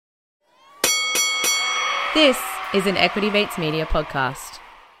This is an Equity Mates Media podcast.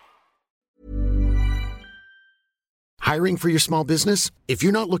 Hiring for your small business? If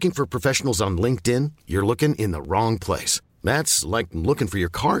you're not looking for professionals on LinkedIn, you're looking in the wrong place. That's like looking for your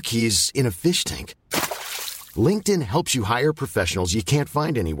car keys in a fish tank. LinkedIn helps you hire professionals you can't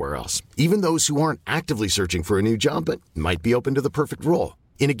find anywhere else, even those who aren't actively searching for a new job but might be open to the perfect role.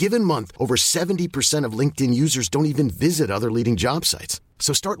 In a given month, over 70% of LinkedIn users don't even visit other leading job sites.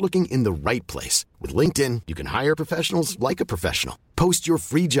 So start looking in the right place. With LinkedIn, you can hire professionals like a professional. Post your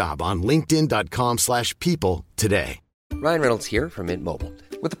free job on linkedin.com/people today. Ryan Reynolds here from Mint Mobile.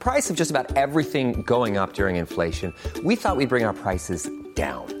 With the price of just about everything going up during inflation, we thought we'd bring our prices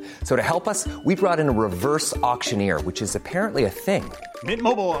down. So to help us, we brought in a reverse auctioneer, which is apparently a thing. Mint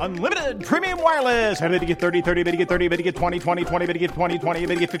Mobile Unlimited Premium Wireless. How to get 30, 30, bit to get 30, bit to get 20, 20, 20, bit to get 20, 20,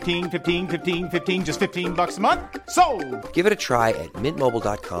 bit to get 15, 15, 15, 15, just $15 a month? Sold! Give it a try at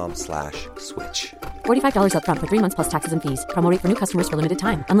mintmobile.com/switch. $45 up front for 3 months plus taxes and fees. Promo rate for new customers for limited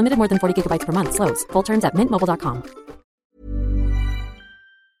time. Unlimited more than 40 gigabytes per month. Slows full terms at mintmobile.com.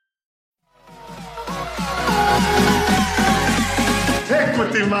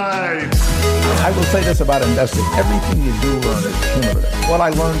 Equity Mates. I will say this about investing. Everything you do learn is cumulative. What I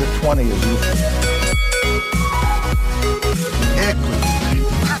learned at 20 is useful.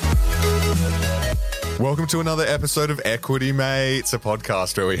 Welcome to another episode of Equity Mates, a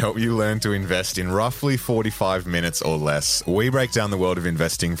podcast where we help you learn to invest in roughly 45 minutes or less. We break down the world of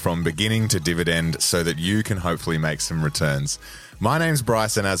investing from beginning to dividend so that you can hopefully make some returns. My name's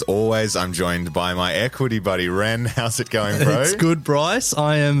Bryce, and as always, I'm joined by my equity buddy, Ren. How's it going, bro? It's good, Bryce.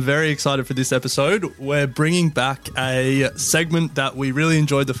 I am very excited for this episode. We're bringing back a segment that we really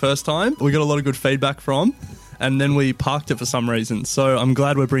enjoyed the first time. We got a lot of good feedback from, and then we parked it for some reason. So I'm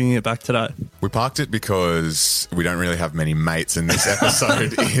glad we're bringing it back today. We parked it because we don't really have many mates, and this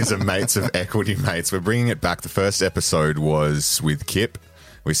episode is a Mates of Equity Mates. We're bringing it back. The first episode was with Kip.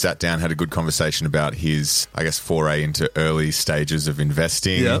 We sat down, had a good conversation about his, I guess, foray into early stages of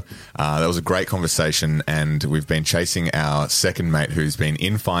investing. Yep. That was a great conversation, and we've been chasing our second mate who's been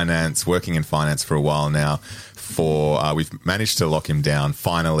in finance, working in finance for a while now. We've managed to lock him down.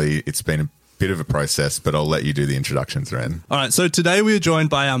 Finally, it's been a bit of a process, but I'll let you do the introductions, Ren. All right, so today we are joined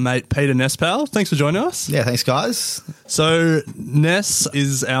by our mate Peter Nespal. Thanks for joining us. Yeah, thanks, guys. So Ness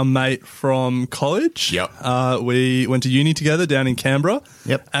is our mate from college. Yep. We went to uni together down in Canberra.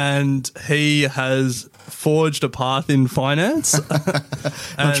 Yep. And he has forged a path in finance.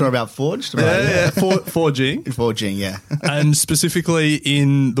 Not sure about forged. Forging. Forging, yeah. And specifically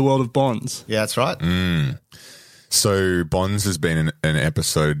in the world of bonds. Yeah, that's right. So bonds has been an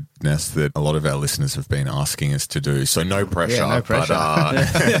episode, Ness, that a lot of our listeners have been asking us to do. So no pressure. Yeah, no pressure.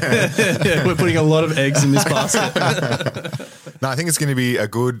 Yeah, we're putting a lot of eggs in this basket. No, I think it's going to be a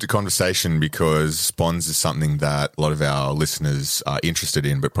good conversation because bonds is something that a lot of our listeners are interested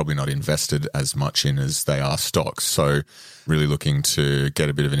in, but probably not invested as much in as they are stocks. So really looking to get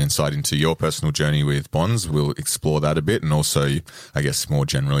a bit of an insight into your personal journey with bonds. We'll explore that a bit, and also, I guess, more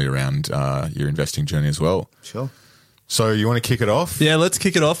generally around your investing journey as well. Sure. So you want to kick it off? Yeah, let's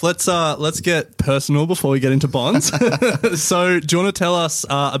kick it off. Let's get personal before we get into bonds. So do you want to tell us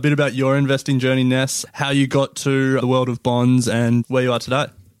a bit about your investing journey, Ness, how you got to the world of bonds and where you are today?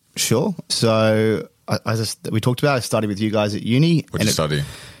 Sure. So we talked about, I studied with you guys at uni. What did you study?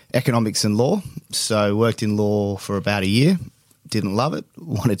 Economics and law. So worked in law for about a year. Didn't love it.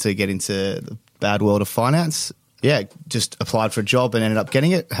 Wanted to get into the bad world of finance. Yeah, just applied for a job and ended up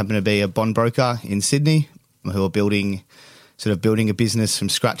getting it. Happened to be a bond broker in Sydney who are building a business from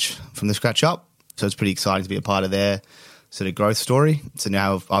the scratch up. So it's pretty exciting to be a part of their sort of growth story. So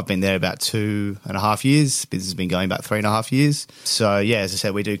now I've been there about 2.5 years. Business has been going about 3.5 years. So yeah, as I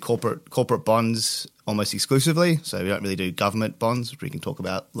said, we do corporate bonds almost exclusively. So we don't really do government bonds, which we can talk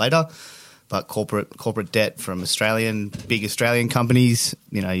about later. But corporate debt from big Australian companies,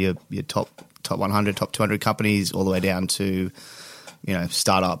 you know, your top 100, top 200 companies, all the way down to, you know,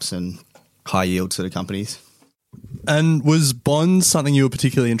 startups and high yield sort of companies. And was bonds something you were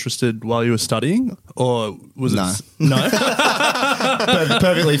particularly interested while you were studying, or was it no?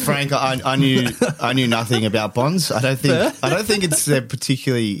 Perfectly frank, I knew nothing about bonds. I don't think they're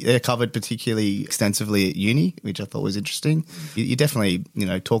covered particularly extensively at uni, which I thought was interesting. You definitely, you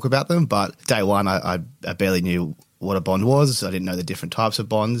know, talk about them, but day one I barely knew what a bond was. I didn't know the different types of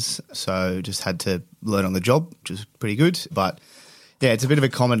bonds, so just had to learn on the job, which was pretty good. But yeah, it's a bit of a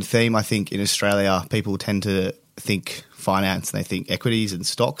common theme, I think, in Australia. People tend to think finance and they think equities and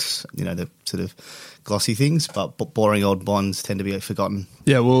stocks, you know, the sort of glossy things, but boring old bonds tend to be forgotten.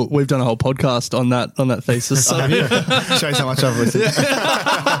 Yeah, well, we've done a whole podcast on that thesis. So Shows how much I've listened.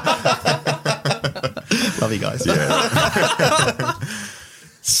 Love you guys. Yeah.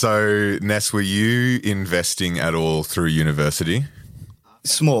 So, Ness, were you investing at all through university?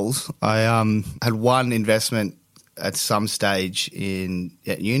 Smalls. I had one investment at some stage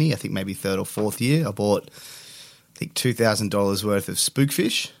at uni, I think maybe third or fourth year. I bought, I think, $2,000 worth of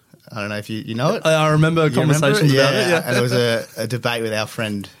spookfish. I don't know if you know it. I remember conversations about it. Yeah. And there was a debate with our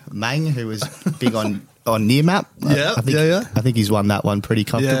friend Mang, who was big on Nearmap. I think he's won that one pretty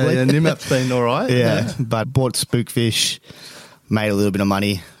comfortably. Yeah, Nearmap's been all right. Yeah, but bought spookfish, made a little bit of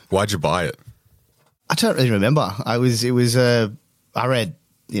money. Why'd you buy it? I don't really remember. I read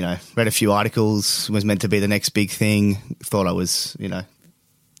a few articles, was meant to be the next big thing, thought I was,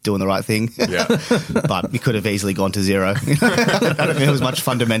 doing the right thing. Yeah. But it could have easily gone to zero. I don't think there was much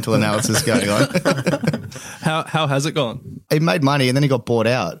fundamental analysis going on. How has it gone? It made money and then it got bought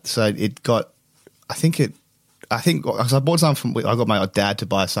out. So it got, I bought some I got my dad to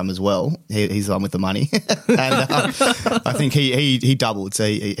buy some as well. He's the one with the money. And I think he doubled. So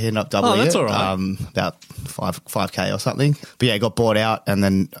he ended up doubling that's it. All right. About 5K or something. But yeah, it got bought out. And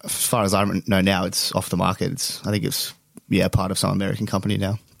then as far as I know now, it's off the market. I think it's part of some American company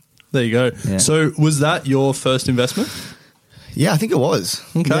now. There you go. Yeah. So was that your first investment? Yeah, I think it was.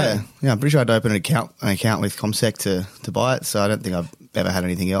 Okay. Yeah, I'm pretty sure I had to open an account with CommSec to buy it. So I don't think I've ever had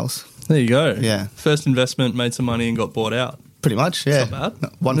anything else. There you go. Yeah. First investment, made some money and got bought out. Pretty much, yeah. Not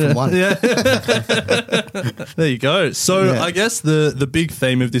bad. One from one. Yeah. There you go. So Yeah. I guess the big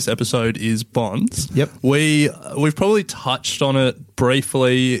theme of this episode is bonds. Yep. We've probably touched on it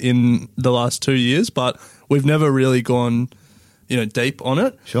briefly in the last 2 years, but we've never really gone deep on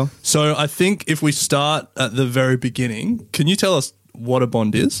it. Sure. So I think if we start at the very beginning, can you tell us what a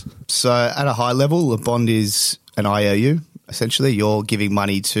bond is? So at a high level, a bond is an IOU. Essentially, you're giving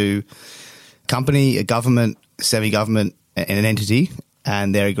money to a company, a government, semi-government, and an entity,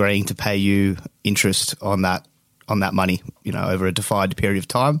 and they're agreeing to pay you interest on that money, over a defined period of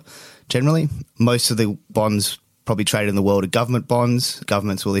time. Generally, most of the bonds probably traded in the world are government bonds.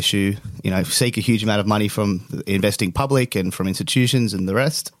 Governments will issue, seek a huge amount of money from the investing public and from institutions and the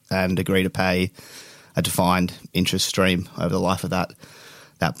rest, and agree to pay a defined interest stream over the life of that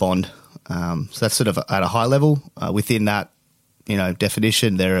bond. So that's sort of at a high level. Within that,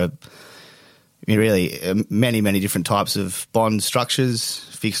 definition, there are really many, many different types of bond structures: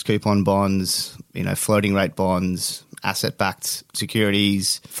 fixed coupon bonds, floating rate bonds, asset-backed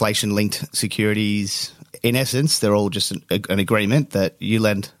securities, inflation-linked securities. In essence, they're all just an agreement that you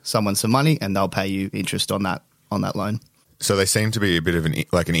lend someone some money and they'll pay you interest on that loan. So they seem to be a bit of an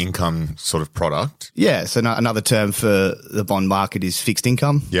income sort of product. Yeah. So another term for the bond market is fixed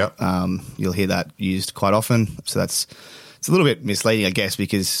income. Yep. You'll hear that used quite often. So it's a little bit misleading, I guess,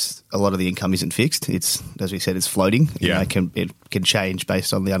 because a lot of the income isn't fixed. It's, as we said, it's floating. Yeah. It can change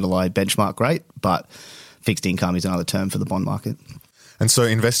based on the underlying benchmark rate, but fixed income is another term for the bond market. And so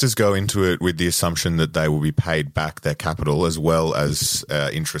investors go into it with the assumption that they will be paid back their capital as well as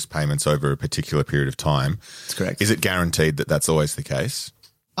interest payments over a particular period of time. That's correct. Is it guaranteed that that's always the case?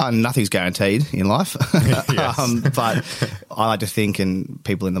 Nothing's guaranteed in life. Yes. But I like to think, and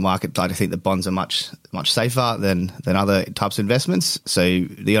people in the market like to think, that bonds are much safer than other types of investments. So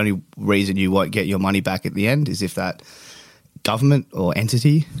the only reason you won't get your money back at the end is if that government or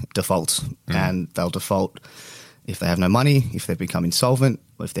entity defaults. And they'll default if they have no money, if they become insolvent,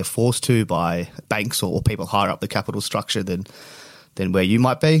 or if they're forced to by banks or people higher up the capital structure than where you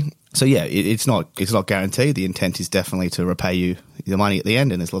might be. So yeah, it's not guaranteed. The intent is definitely to repay you the money at the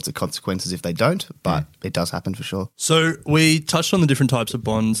end, and there's lots of consequences if they don't, but it does happen for sure. So we touched on the different types of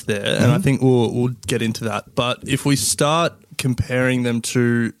bonds there, and I think we'll get into that. But if we start comparing them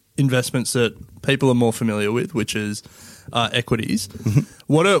to investments that people are more familiar with, which is equities,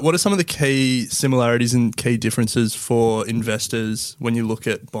 what are some of the key similarities and key differences for investors when you look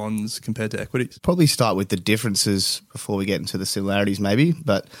at bonds compared to equities? Probably start with the differences before we get into the similarities maybe.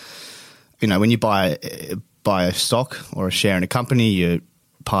 But, when you buy a stock or a share in a company, you're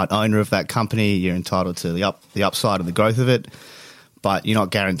part owner of that company, you're entitled to the upside and the growth of it, but you're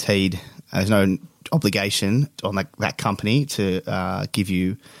not guaranteed. There's no obligation on that company to give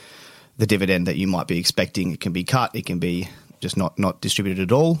you the dividend that you might be expecting. It can be cut, it can be just not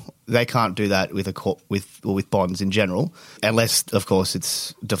distributed at all. They can't do that with with bonds in general, unless, of course,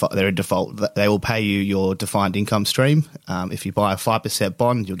 they're in default. They will pay you your defined income stream. If you buy a 5%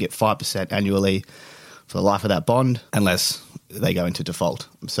 bond, you'll get 5% annually for the life of that bond, unless they go into default.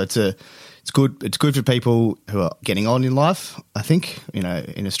 So it's good for people who are getting on in life. I think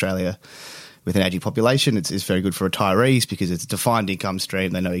in Australia, with an aging population, it's very good for retirees because it's a defined income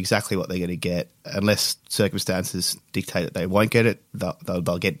stream. They know exactly what they're going to get. Unless circumstances dictate that they won't get it, they'll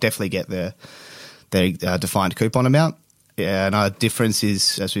definitely get their their defined coupon amount. And our difference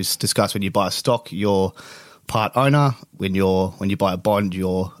is, as we've discussed, when you buy a stock, you're part owner. When you buy a bond,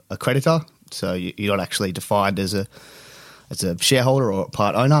 you're a creditor. So you're not actually defined as a shareholder or a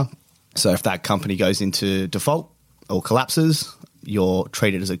part owner. So if that company goes into default or collapses, you're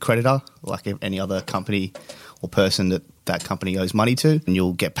treated as a creditor, like any other company or person that company owes money to, and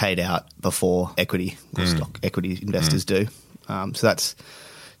you'll get paid out before equity or stock equity investors do. So it's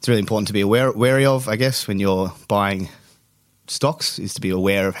really important to be wary of, I guess, when you're buying stocks, is to be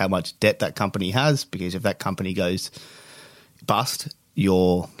aware of how much debt that company has, because if that company goes bust,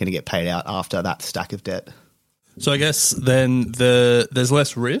 you're going to get paid out after that stack of debt. So I guess then there's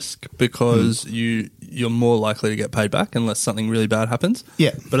less risk because you're more likely to get paid back unless something really bad happens.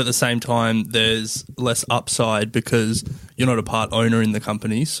 Yeah. But at the same time, there's less upside because you're not a part owner in the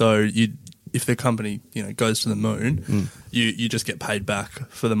company. So if the company goes to the moon, you just get paid back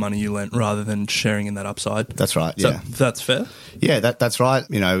for the money you lent rather than sharing in that upside. That's right. Yeah, that's fair. Yeah, that's right.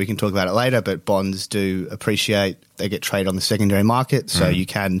 We can talk about it later, but bonds do appreciate. They get traded on the secondary market, so you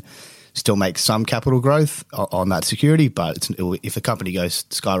can still make some capital growth on that security, but if the company goes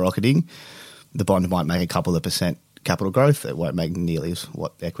skyrocketing, the bond might make a couple of % capital growth. It won't make nearly as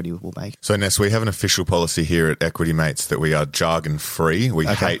what equity will make. So, Ness, we have an official policy here at Equity Mates that we are jargon-free. We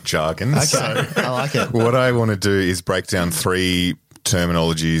hate jargon. Okay, So I like it. What I want to do is break down 3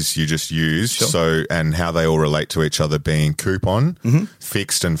 terminologies you just used, Sure. and how they all relate to each other, being coupon,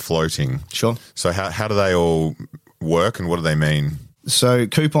 fixed and floating. Sure. So how do they all work and what do they mean? So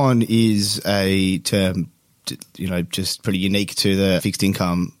coupon is a term, just pretty unique to the fixed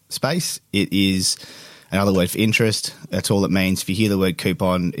income space. It is another word for interest. That's all it means. If you hear the word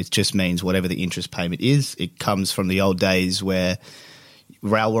coupon, it just means whatever the interest payment is. It comes from the old days where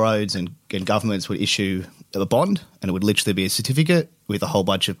railroads and governments would issue a bond, and it would literally be a certificate with a whole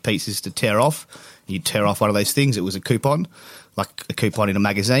bunch of pieces to tear off. You'd tear off one of those things. It was a coupon, like a coupon in a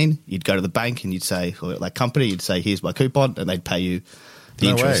magazine. You'd go to the bank and you'd say, or like company, you'd say, here's my coupon, and they'd pay you the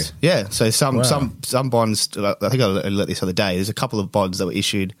interest. Way. Yeah. So some bonds, I think I learned this other day, there's a couple of bonds that were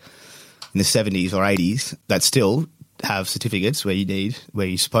issued in the 70s or 80s that still have certificates where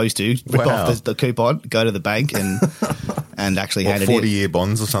you're supposed to rip off the coupon, go to the bank and actually hand it in. 40-year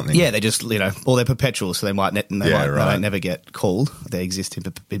bonds or something? Yeah, they just, or they're perpetual, so they might never get called. They exist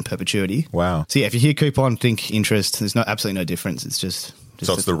in perpetuity. Wow. So yeah, if you hear coupon, think interest. There's absolutely no difference. It's just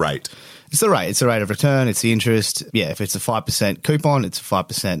so it's the rate. It's the rate. It's the rate of return. It's the interest. Yeah, if it's a 5% coupon, it's a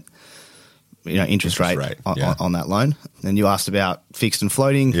 5% interest rate on that loan. And you asked about fixed and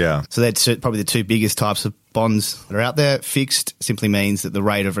floating. Yeah. So that's probably the 2 biggest types of bonds that are out there. Fixed simply means that the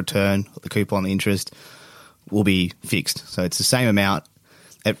rate of return, the coupon, the interest, will be fixed. So it's the same amount.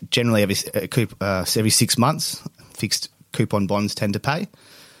 Generally, every 6 months, fixed coupon bonds tend to pay.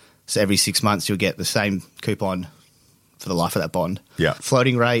 So every 6 months, you'll get the same coupon for the life of that bond. Yeah.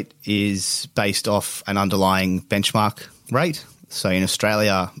 Floating rate is based off an underlying benchmark rate. So in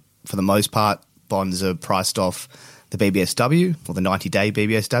Australia, for the most part, bonds are priced off the BBSW or the 90-day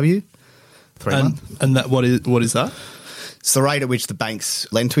BBSW. 3 month. And that what is that? It's the rate at which the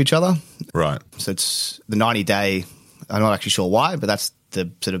banks lend to each other. Right. So it's the 90-day. I'm not actually sure why, but that's the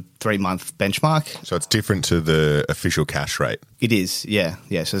sort of 3 month benchmark. So it's different to the official cash rate. It is, yeah.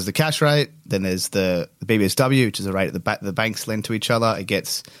 Yeah, so there's the cash rate, then there's the BBSW, which is the rate that the banks lend to each other. It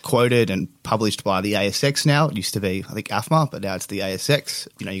gets quoted and published by the ASX now. It used to be, I think, AFMA, but now it's the ASX.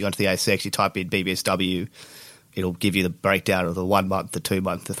 You go into the ASX, you type in BBSW, it'll give you the breakdown of the 1 month, the 2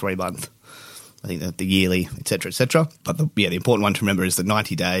 month, the 3 month, I think the yearly, et cetera, et cetera. But the important one to remember is the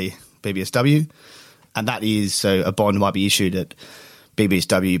 90-day BBSW. And that is, so a bond might be issued at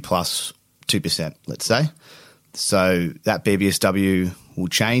BBSW plus 2%, let's say. So that BBSW will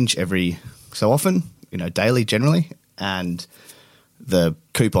change every so often, daily generally, and the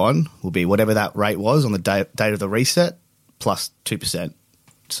coupon will be whatever that rate was on the date of the reset plus 2%.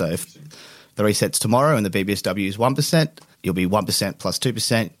 So if the reset's tomorrow and the BBSW is 1%, you'll be 1% plus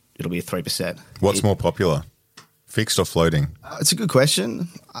 2%, it'll be 3%. What's more popular? Fixed or floating? It's a good question.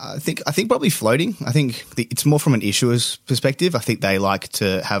 I think probably floating. I think it's more from an issuer's perspective. I think they like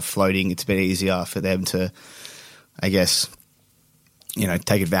to have floating. It's a bit easier for them to, I guess,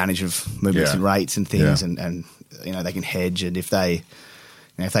 take advantage of movements in rates and things, and they can hedge. And if they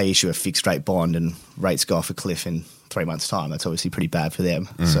issue a fixed rate bond and rates go off a cliff in 3 months' time, that's obviously pretty bad for them.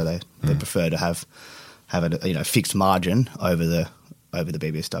 So they prefer to have a fixed margin over the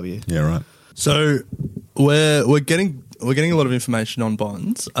BBSW. Yeah, right. So we're getting a lot of information on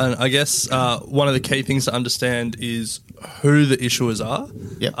bonds, and I guess one of the key things to understand is who the issuers are.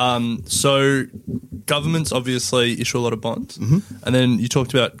 Yep. So governments obviously issue a lot of bonds, and then you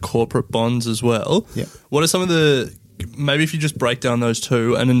talked about corporate bonds as well. Yeah. What are some of the, maybe if you just break down those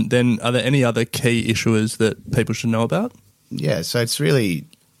two, and then are there any other key issuers that people should know about? Yeah, so it's really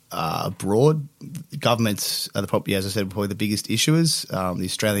broad. Governments are probably, as I said, probably the biggest issuers. The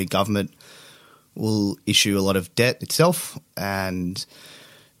Australian government will issue a lot of debt itself, and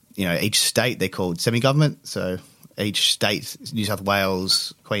each state, they're called semi-government. So each state, New South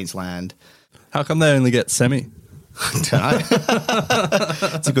Wales, Queensland. How come they only get semi? I don't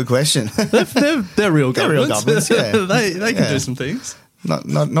know. It's a good question. They're real governments. They're real governments. Yeah, they can do some things.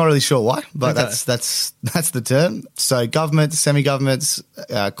 Not really sure why, but Okay. that's the term. So governments, semi-governments,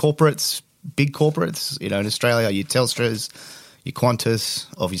 corporates, big corporates. In Australia, your Telstras, your Qantas,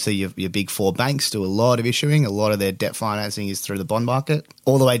 obviously your big four banks do a lot of issuing. A lot of their debt financing is through the bond market,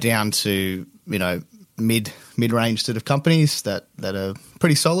 all the way down to mid-range sort of companies that are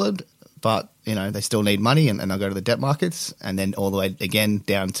pretty solid, but they still need money and they'll go to the debt markets, and then all the way again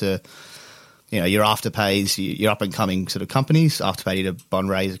down to your Afterpays, your up-and-coming sort of companies. Afterpay did a bond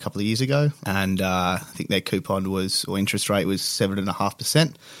raise a couple of years ago, and I think their coupon or interest rate was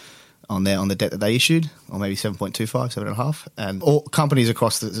 7.5% on the debt that they issued, or maybe 7.25, 7.5. And all companies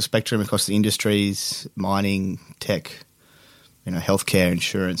across the spectrum, across the industries, mining, tech, healthcare,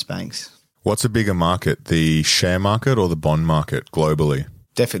 insurance, banks. What's a bigger market, the share market or the bond market globally?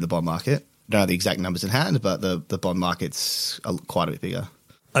 Definitely the bond market. I don't know the exact numbers in hand, but the bond market's quite a bit bigger.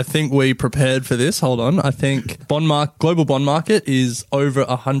 I think we prepared for this. Hold on. I think global bond market is over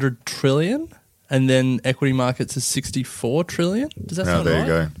 100 trillion, and then equity markets is 64 trillion. Does that sound right?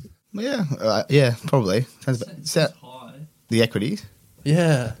 There you go. Yeah, probably. High. The equities.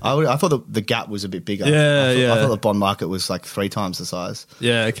 Yeah. I thought the gap was a bit bigger. Yeah, I thought the bond market was like 3 times the size.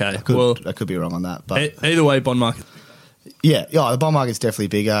 Yeah, okay. I could be wrong on that, but either way, bond market. Yeah, the bond market's definitely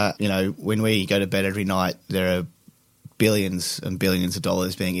bigger. When we go to bed every night, there are billions and billions of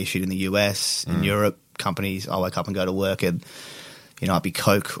dollars being issued in the US, in Europe. Companies, I wake up and go to work, and it might be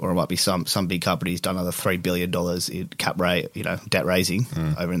Coke, or it might be some big companies done another $3 billion in debt raising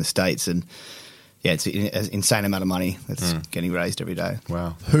over in the States, and it's an insane amount of money that's getting raised every day.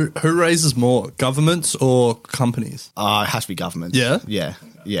 Wow. Who raises more, governments or companies? It has to be governments. Yeah?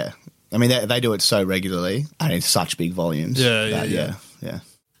 Yeah. I mean, they do it so regularly and in such big volumes. Yeah.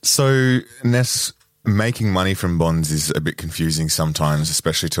 So, Ness, making money from bonds is a bit confusing sometimes,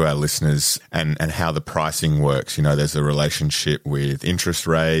 especially to our listeners, and how the pricing works. There's a relationship with interest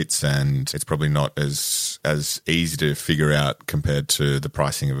rates, and it's probably not as easy to figure out compared to the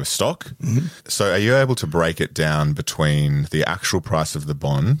pricing of a stock. Mm-hmm. So are you able to break it down between the actual price of the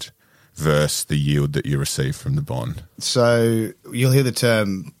bond versus the yield that you receive from the bond? So you'll hear the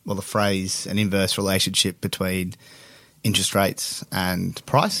term, or the phrase, an inverse relationship between interest rates and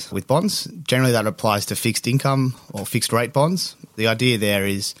price with bonds. Generally, that applies to fixed income or fixed rate bonds. The idea there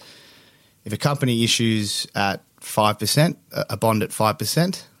is if a company issues at 5%, a bond at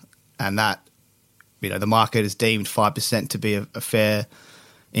 5%, and that, the market has deemed 5% to be a fair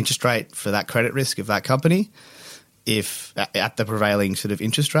interest rate for that credit risk of that company, if at the prevailing sort of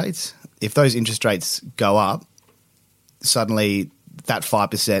interest rates, if those interest rates go up, suddenly that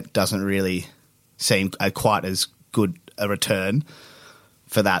 5% doesn't really seem quite as good a return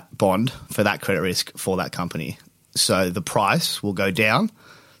for that bond, for that credit risk for that company. So the price will go down,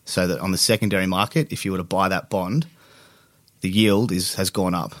 so that on the secondary market, if you were to buy that bond, the yield has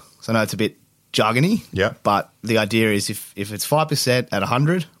gone up. So I know it's a bit jargony, but the idea is if it's 5% at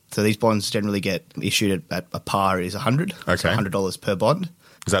 100, so these bonds generally get issued at a par is 100, okay. So $100 per bond.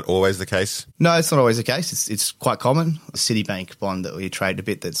 Is that always the case? No, it's not always the case. It's quite common. The Citibank bond that we trade a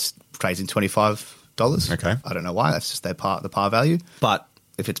bit that trades in $25. Okay. I don't know why. That's just the par value. But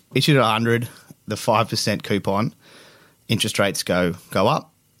if it's issued at 100, the 5% coupon, interest rates go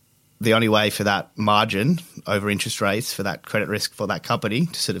up. The only way for that margin over interest rates for that credit risk for that company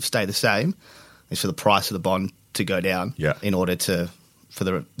to sort of stay the same is for the price of the bond to go down in order for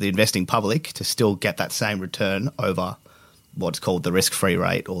the investing public to still get that same return over what's called the risk-free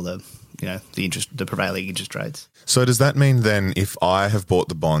rate, or the prevailing interest rates. So does that mean then if I have bought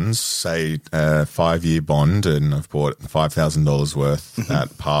the bonds, say a 5-year bond, and I've bought $5,000 worth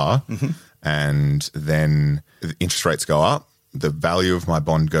at par, and then the interest rates go up, the value of my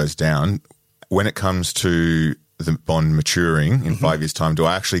bond goes down, when it comes to the bond maturing in 5 years' time, do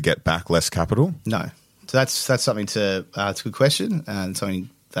I actually get back less capital? No. So that's something to it's a good question, and something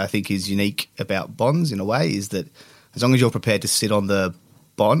that I think is unique about bonds in a way is that as long as you're prepared to sit on the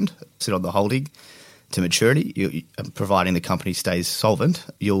bond, sit on the holding to maturity, providing the company stays solvent,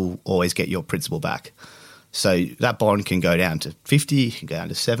 you'll always get your principal back. So that bond can go down to 50, can go down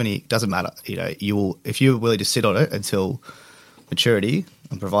to 70. It doesn't matter. If you're willing to sit on it until maturity,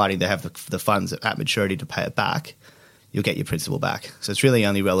 and providing they have the funds at maturity to pay it back, you'll get your principal back. So it's really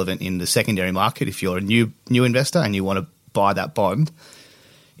only relevant in the secondary market if you're a new investor and you want to buy that bond.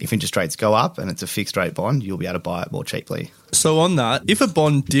 If interest rates go up and it's a fixed rate bond, you'll be able to buy it more cheaply. So on that, if a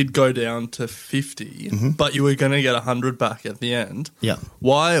bond did go down to 50, but you were going to get 100 back at the end,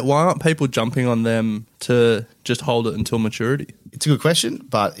 why aren't people jumping on them to just hold it until maturity? It's a good question,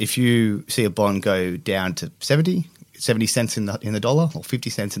 but if you see a bond go down to 70 cents in the dollar or 50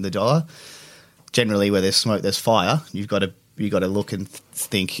 cents in the dollar, generally where there's smoke, there's fire. You've got to look and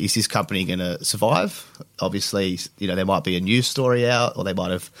think, is this company going to survive? Obviously, there might be a news story out, or they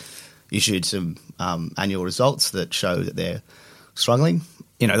might have issued some annual results that show that they're struggling.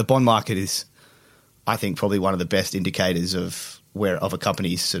 The bond market is, I think, probably one of the best indicators of a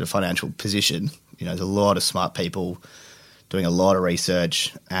company's sort of financial position. There's a lot of smart people doing a lot of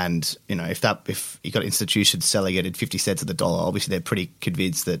research, and if you've got institutions selling it at 50 cents of the dollar, obviously they're pretty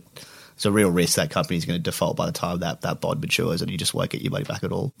convinced that it's a real risk that company is going to default by the time that bond matures, and you just won't get your money back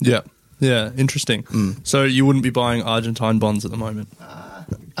at all. Yeah, interesting. So you wouldn't be buying Argentine bonds at the moment?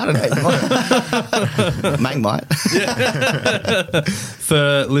 I don't know. Mang might.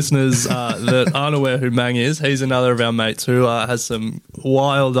 For listeners that aren't aware who Mang is, he's another of our mates who has some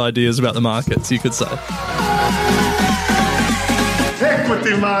wild ideas about the markets, you could say.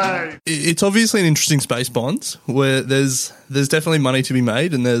 Equity, mate. It's obviously an interesting space, bonds, where there's definitely money to be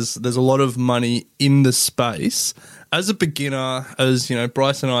made, and there's a lot of money in the space. As a beginner, as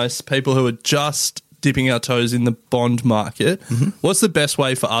Bryce and I, people who are just dipping our toes in the bond market, what's the best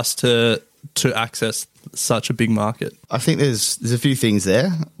way for us to access such a big market? I think there's a few things there.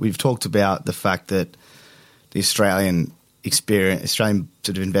 We've talked about the fact that the Australian sort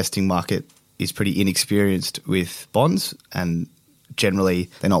of investing market is pretty inexperienced with bonds, and generally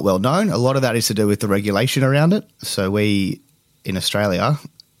they're not well known. A lot of that is to do with the regulation around it. So we in Australia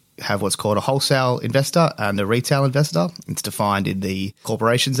have what's called a wholesale investor and a retail investor. It's defined in the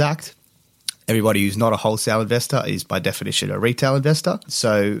Corporations Act. Everybody who's not a wholesale investor is by definition a retail investor.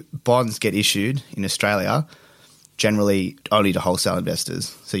 So bonds get issued in Australia generally only to wholesale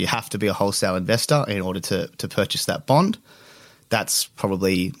investors. So you have to be a wholesale investor in order to purchase that bond. That's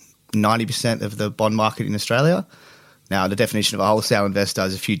probably 90% of the bond market in Australia. Now, the definition of a wholesale investor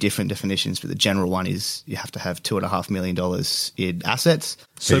has a few different definitions, but the general one is you have to have $2.5 million in assets.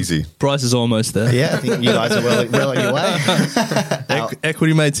 So easy. Price is almost there. Yeah, I think you guys are well on your way.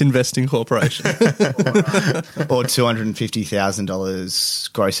 Equity Mates Investing Corporation. Or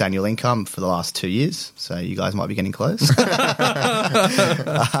 $250,000 gross annual income for the last 2 years. So you guys might be getting close.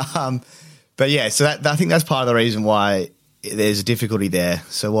 But yeah, so I think that's part of the reason why there's a difficulty there.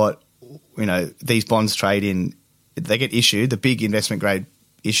 So these bonds trade in, they get issued, the big investment grade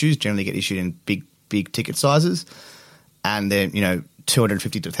issues generally get issued in big ticket sizes, and they're,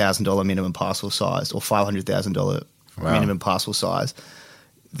 $250,000 minimum parcel size or $500,000 minimum parcel size.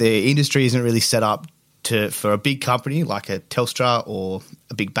 The industry isn't really set up for a big company like a Telstra or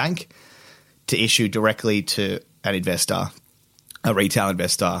a big bank to issue directly to an investor, a retail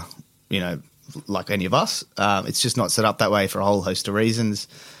investor, like any of us. It's just not set up that way for a whole host of reasons.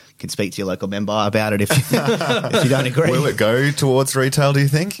 Can speak to your local member about it if you don't agree. Will it go towards retail, do you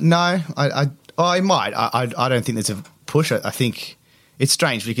think? No, I might. I don't think there's a push. I think it's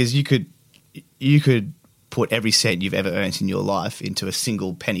strange because you could put every cent you've ever earned in your life into a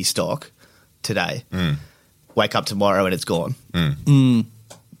single penny stock today, wake up tomorrow and it's gone.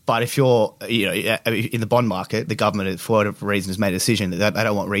 But if you're in the bond market, the government, for whatever reason, has made a decision that they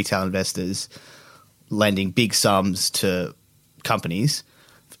don't want retail investors lending big sums to companies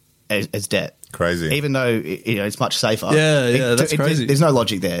as debt. Crazy. Even though it's much safer. Yeah, that's crazy. There's no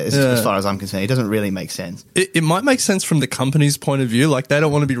logic there as far as I'm concerned. It doesn't really make sense. It might make sense from the company's point of view. Like, they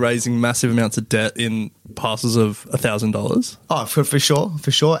don't want to be raising massive amounts of debt in parcels of $1,000. Oh, for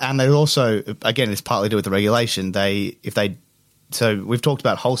sure. And they also, again, it's partly to do with the regulation. So we've talked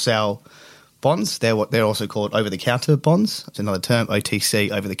about wholesale bonds. They're also called over-the-counter bonds. It's another term,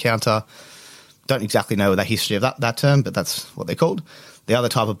 OTC, over-the-counter. Don't exactly know the history of that term, but that's what they're called. The other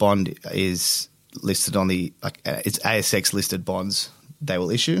type of bond is listed on it's ASX listed bonds they will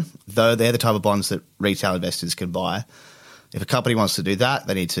issue, though they're the type of bonds that retail investors can buy. If a company wants to do that,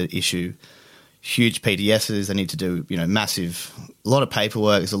 they need to issue huge PDSs. They need to do, a lot of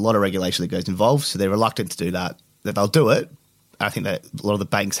paperwork. There's a lot of regulation that goes involved. So they're reluctant to do that they'll do it. I think that a lot of the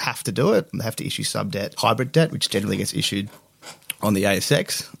banks have to do it, and they have to issue sub debt, hybrid debt, which generally gets issued on the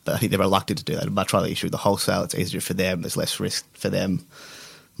ASX. But I think they're reluctant to do that. I'd much rather issue the wholesale. It's easier for them. There's less risk for them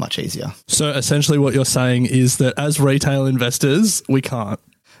much easier. So essentially what you're saying is that as retail investors, we can't.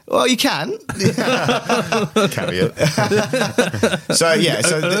 Well, you can. Caveat. So, yeah.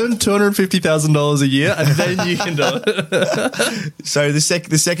 So earn $250,000 a year and then you can do it. So the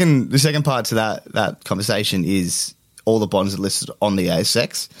second part to that conversation is all the bonds are listed on the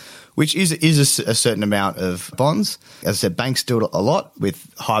ASX, which is a certain amount of bonds. As I said, banks do it a lot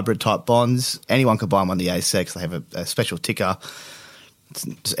with hybrid type bonds. Anyone can buy them on the ASX. They have a special ticker. It's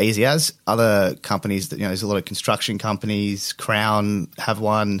as easy as. Other companies, there's a lot of construction companies. Crown have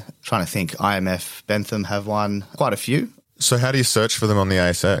one. I'm trying to think. IMF, Bentham have one. Quite a few. So how do you search for them on the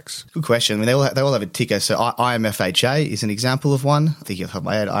ASX? Good question. I mean, they all have a ticker. So IMFHA is an example of one. I think off the top of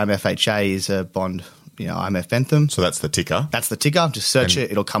my head, IMFHA is a bond. IMF Bentham. So that's the ticker? That's the ticker. Just search it.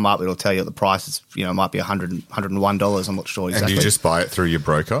 It'll come up. It'll tell you the price. It's, it might be $101. I'm not sure exactly. And you just buy it through your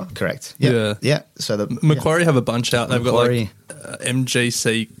broker? Correct. Yeah. Yeah. So Macquarie have a bunch out. They've Macquarie. got like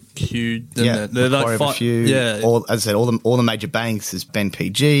MGCQ. Yeah, they're Macquarie like have a few. Yeah. As I said, all the major banks. There's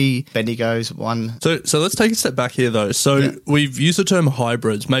BenPG, Bendigo's one. So let's take a step back here though. So we've used the term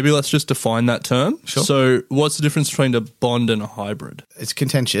hybrids. Maybe let's just define that term. Sure. So what's the difference between a bond and a hybrid? It's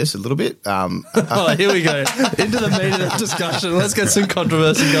contentious a little bit. Oh, here we go. Into the meat of the discussion. Let's get some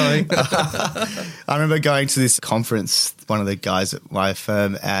controversy going. I remember going to this conference, one of the guys at my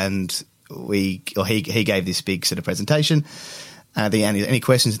firm, and he gave this big sort of presentation. And at the end, any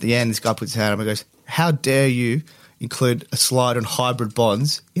questions at the end, this guy puts his hand up and goes, "How dare you include a slide on hybrid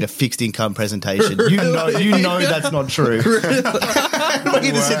bonds in a fixed income presentation? You know that's not true." We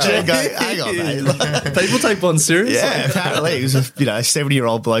just sit there and go, "Hang on, mate." People take bonds seriously. Yeah, apparently he was a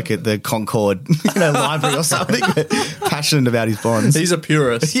 70-year-old bloke at the Concord library or something, but passionate about his bonds. He's a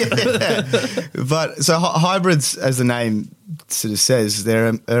purist. Yeah, but so hybrids, as the name sort of says,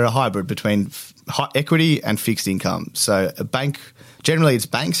 they're a hybrid between equity and fixed income. So a bank, generally it's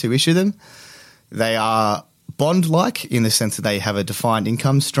banks who issue them. They are bond-like in the sense that they have a defined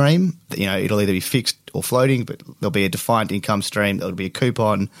income stream. It'll either be fixed or floating, but there'll be a defined income stream. There'll be a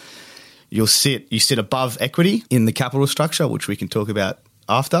coupon. You sit above equity in the capital structure, which we can talk about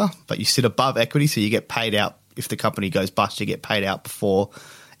after, but you sit above equity, so you get paid out. If the company goes bust, you get paid out before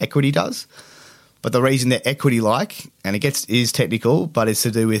equity does. But the reason they're equity-like, and it is technical, but it's to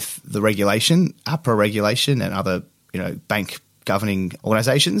do with the regulation, APRA regulation, and other bank governing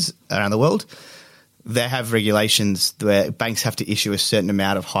organisations around the world. They have regulations where banks have to issue a certain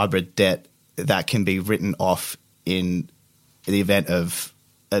amount of hybrid debt that can be written off in the event of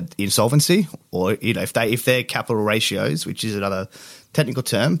insolvency, or if their capital ratios, which is another technical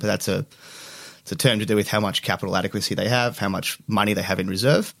term, but it's a term to do with how much capital adequacy they have, how much money they have in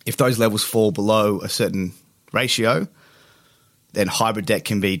reserve. If those levels fall below a certain ratio, then hybrid debt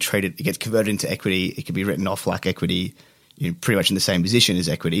can be treated, it gets converted into equity, it can be written off like equity, pretty much in the same position as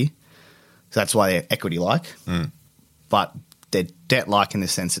equity. So that's why they're equity-like. But they're debt-like in the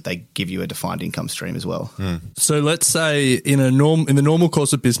sense that they give you a defined income stream as well. So let's say in the normal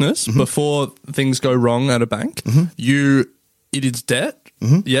course of business, before things go wrong at a bank, it is debt.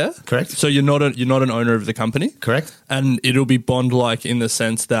 Yeah, correct. So you're not an owner of the company, correct, and it'll be bond-like in the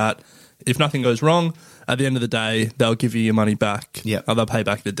sense that if nothing goes wrong, at the end of the day, they'll give you your money back. Yeah, they'll pay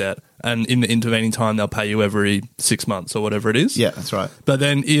back the debt, and in the intervening time, they'll pay you every 6 months or whatever it is. Yeah, that's right. But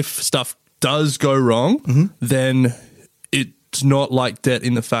then if stuff does go wrong, then it's not like debt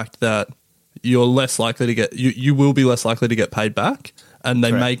in the fact that you're less likely to get you will be less likely to get paid back, and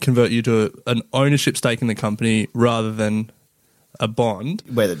they may convert you to an ownership stake in the company rather than a bond.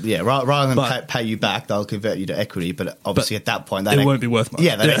 Rather than pay you back, they'll convert you to equity. But obviously, at that point, it won't be worth much.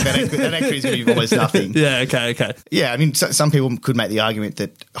 Yeah, that equity is going to be almost nothing. Yeah. Okay. Yeah, I mean, some people could make the argument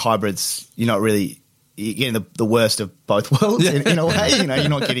that hybrids, you're not really getting the worst of both worlds in a way. You're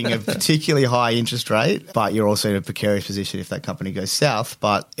not getting a particularly high interest rate, but you're also in a precarious position if that company goes south.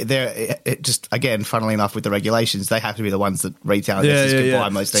 But again, funnily enough, with the regulations, they have to be the ones that retail investors can buy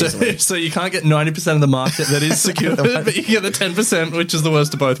most easily. So you can't get 90% of the market that is secured, but you get the 10%, which is the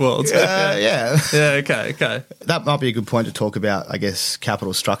worst of both worlds. Yeah. Okay. That might be a good point to talk about, I guess,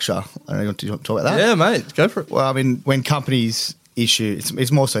 capital structure. I don't know, do you want to talk about that? Yeah, mate, go for it. Well, I mean, when companies issue,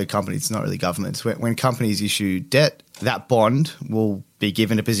 it's more so companies, it's not really governments. When companies issue debt, that bond will be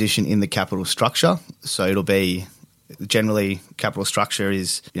given a position in the capital structure. So it'll be generally capital structure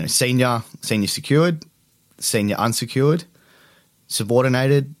is senior secured, senior unsecured,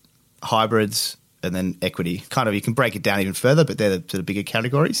 subordinated, hybrids, and then equity. Kind of, you can break it down even further, but they're the sort of bigger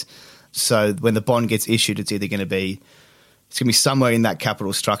categories. So when the bond gets issued, it's going to be somewhere in that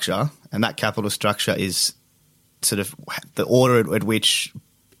capital structure, and that capital structure is sort of the order at which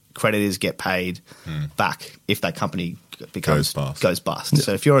creditors get paid back if that company Goes bust.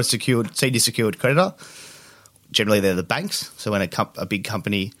 So if you're a senior secured creditor, generally they're the banks. So when a big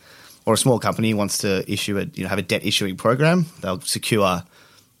company or a small company wants to issue have a debt issuing program, they'll secure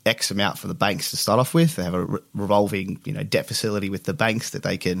X amount from the banks to start off with. They have a revolving debt facility with the banks that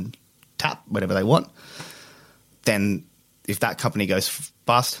they can tap whenever they want. Then if that company goes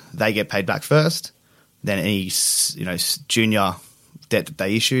bust, they get paid back first. Then any junior debt that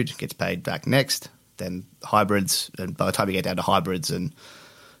they issued gets paid back next. Then hybrids, and by the time you get down to hybrids and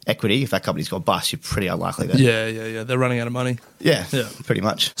equity, if that company's gone bust, you're pretty unlikely to. Yeah. They're running out of money. Yeah, pretty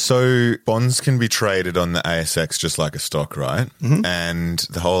much. So bonds can be traded on the ASX just like a stock, right? Mm-hmm. And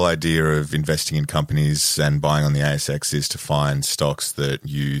the whole idea of investing in companies and buying on the ASX is to find stocks that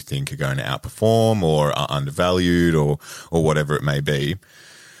you think are going to outperform or are undervalued or whatever it may be.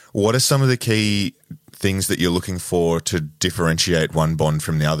 What are some of the key things that you're looking for to differentiate one bond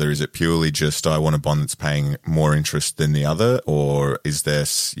from the other? Is it purely just, I want a bond that's paying more interest than the other? Or is there,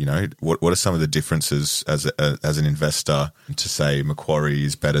 what are some of the differences as an investor to say Macquarie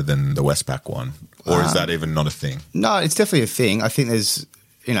is better than the Westpac one? Or is that even not a thing? No, it's definitely a thing. I think there's,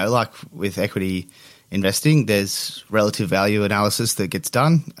 like with equity investing, there's relative value analysis that gets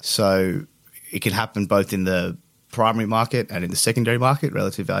done. So it can happen both in the primary market and in the secondary market,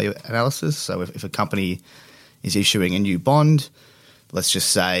 relative value analysis. So if a company is issuing a new bond, let's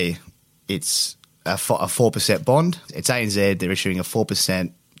just say it's a 4% bond, it's ANZ, they're issuing a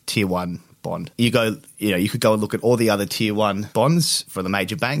 4% tier 1 bond. You could go and look at all the other tier 1 bonds for the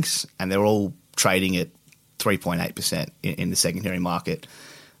major banks, and they're all trading at 3.8% in the secondary market.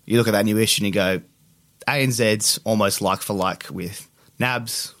 You look at that new issue and you go, ANZ's almost like for like with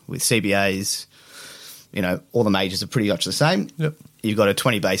NABs, with CBAs. All the majors are pretty much the same. Yep. You've got a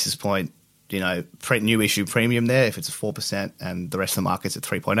 20 basis point, new issue premium there if it's a 4% and the rest of the market's at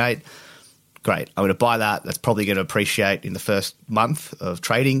 3.8. Great. I'm going to buy that. That's probably going to appreciate in the first month of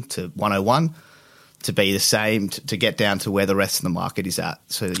trading to 101 to be the same, to get down to where the rest of the market is at.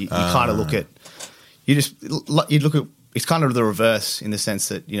 So you kind of look at, it's kind of the reverse in the sense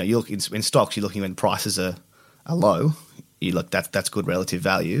that, you look in stocks, you're looking when prices are low. You look, that's good relative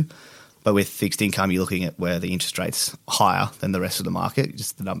value. But with fixed income, you're looking at where the interest rate's higher than the rest of the market.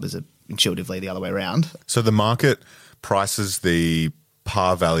 Just the numbers are intuitively the other way around. So the market prices the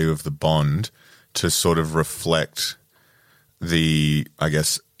par value of the bond to sort of reflect the, I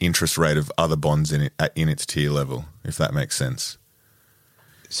guess, interest rate of other bonds in its tier level, if that makes sense.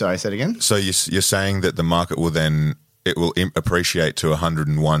 Sorry, say it again? So you're saying that the market will then... it will appreciate to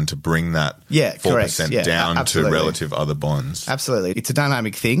 101 to bring that 4% down to relative other bonds. Absolutely. It's a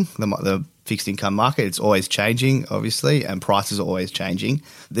dynamic thing, the fixed income market. It's always changing, obviously, and prices are always changing.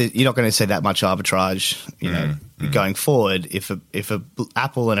 You're not going to see that much arbitrage going forward. If a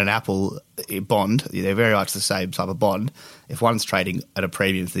Apple and an Apple bond, they're very much the same type of bond. If one's trading at a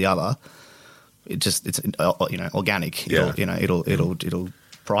premium to the other, it's organic. Yeah. It'll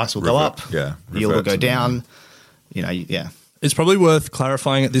price will go up. Yeah. Yield will go down. It's probably worth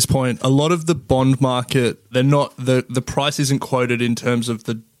clarifying at this point. A lot of the bond market, they're not the price isn't quoted in terms of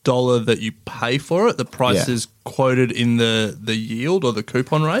the dollar that you pay for it. The price is quoted in the yield or the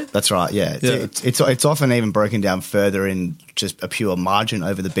coupon rate. That's right. Yeah, it's often even broken down further in just a pure margin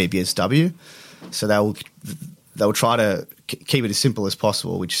over the BBSW. So they'll try to keep it as simple as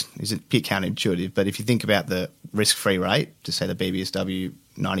possible, which is a bit counterintuitive. But if you think about the risk-free rate, to say the BBSW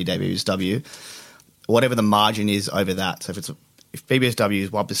 90-day BBSW. Whatever the margin is over that. So if BBSW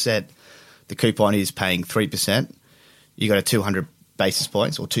is 1%, the coupon is paying 3%, you got a 200 basis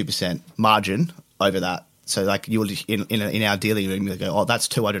points or 2% margin over that. So like you will in our dealing room, you go, oh, that's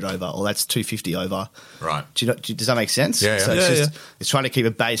 200 over, or that's 250 over. Right. Does that make sense? Yeah. So it's trying to keep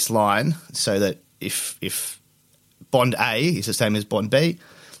a baseline so that if bond A is the same as bond B,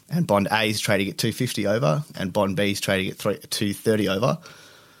 and bond A is trading at 250 over, and bond B is trading at 230 over.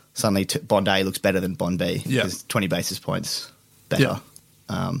 Suddenly bond A looks better than bond B. Yeah. There's 20 basis points better.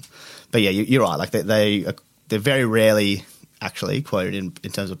 Yeah. But you're right. Like they're very rarely actually quoted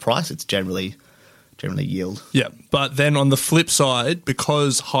in terms of price. It's generally yield. Yeah. But then on the flip side,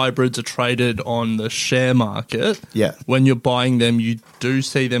 because hybrids are traded on the share market, when you're buying them, you do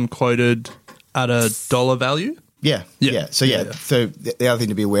see them quoted at a dollar value? Yeah. So the other thing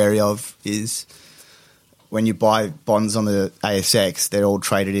to be wary of is when you buy bonds on the ASX, they're all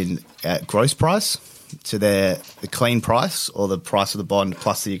traded in at gross price. So they're the clean price or the price of the bond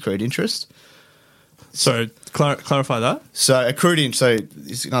plus the accrued interest. So clarify that. So accrued interest. So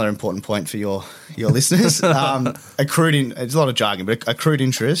this is another important point for your listeners. There's a lot of jargon, but accrued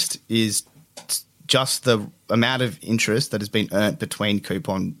interest is just the amount of interest that has been earned between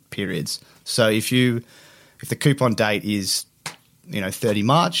coupon periods. So if you if the coupon date is 30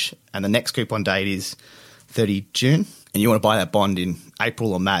 March and the next coupon date is 30 June, and you want to buy that bond in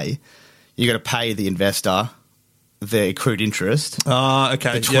April or May, you got to pay the investor the accrued interest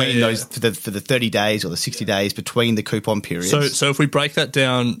between those for the 30 days or the 60 days between the coupon periods. So if we break that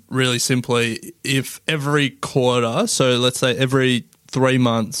down really simply, if every quarter, so let's say every 3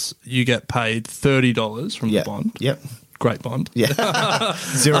 months, you get paid $30 from the bond. Yep. Great bond. Yeah.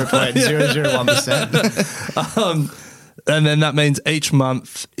 0.001%. And then that means each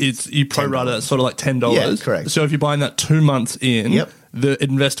month you prorate it sort of like $10. Yeah, correct. So if you're buying that 2 months in, the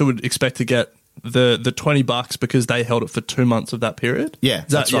investor would expect to get the $20 because they held it for 2 months of that period. Yeah,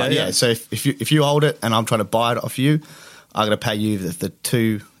 that's right. Yeah. So if you hold it and I'm trying to buy it off you, I'm going to pay you the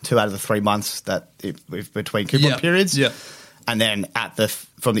two out of the 3 months between coupon periods. Yeah. And then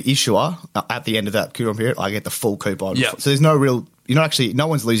from the issuer at the end of that coupon period, I get the full coupon. Yeah. So there's no real, no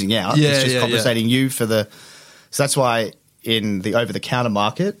one's losing out. Yeah, it's just compensating you for the. So that's why in the over the counter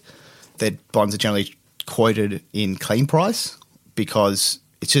market, the bonds are generally quoted in clean price because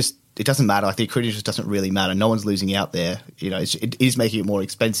it doesn't matter. Like the accrued interest doesn't really matter. No one's losing out there. It is making it more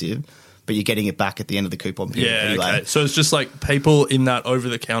expensive, but you're getting it back at the end of the coupon period. Yeah. Anyway. Okay. So it's just like people in that over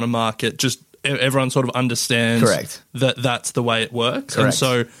the counter market, just everyone sort of understands that that's the way it works. Correct. And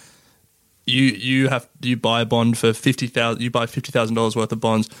so you buy a bond for $50,000. You buy $50,000 worth of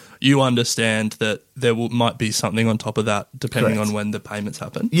bonds. You understand that there might be something on top of that depending on when the payments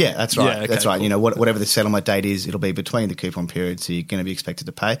happen. Yeah, that's right. Yeah, okay, that's right. cool. Whatever the settlement date is, it'll be between the coupon periods, so you're going to be expected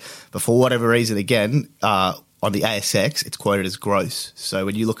to pay. But for whatever reason, again, on the ASX, it's quoted as gross. So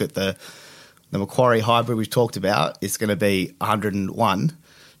when you look at the Macquarie hybrid we've talked about, it's going to be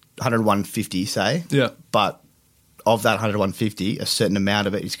 101.50, say. Yeah. But of that 101.50, a certain amount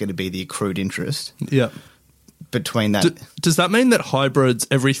of it is going to be the accrued interest. Yeah. Between that. Does that mean that hybrids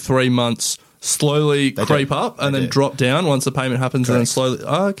every 3 months slowly creep up and then drop down once the payment happens and then slowly?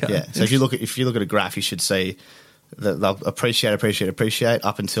 Oh, okay. Yeah. So if you look at a graph, you should see that they'll appreciate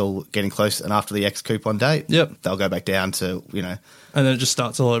up until getting close, and after the X coupon date, they'll go back down to and then it just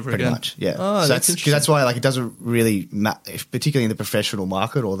starts all over pretty again. Much, yeah. Oh, so that's why it doesn't really matter, particularly in the professional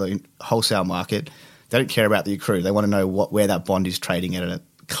market or the wholesale market. They don't care about the accrued. They want to know where that bond is trading at a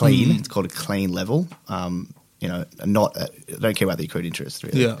clean. It's called a clean level. They don't care about the accrued interest,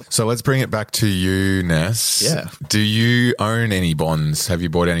 really. Yeah. So let's bring it back to you, Ness. Yeah. Do you own any bonds? Have you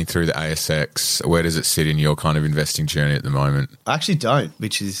bought any through the ASX? Where does it sit in your kind of investing journey at the moment? I actually don't,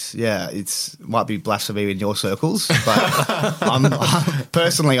 which is, might be blasphemy in your circles, but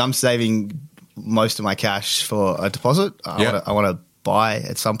I'm saving most of my cash for a deposit. I want to buy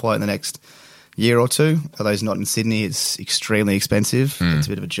at some point in the next year or two. For those not in Sydney, it's extremely expensive. It's a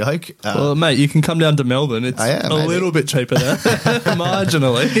bit of a joke. Well, mate, you can come down to Melbourne. It's a little bit cheaper there,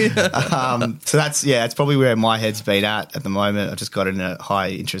 marginally. So it's probably where my head's been at the moment. I just got in a high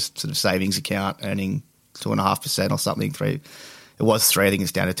interest sort of savings account, earning 2.5% or something. It was 3. I think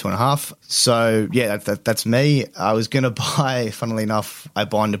it's down to 2.5. So that's me. I was going to buy, funnily enough, a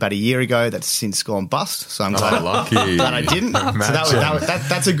bond about a year ago that's since gone bust. So I'm lucky that I didn't. So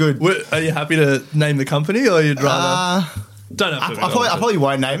that's a good. Are you happy to name the company, or you'd rather? Don't have to. I probably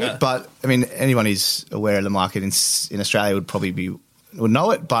won't name it, but I mean, anyone who's aware of the market in Australia would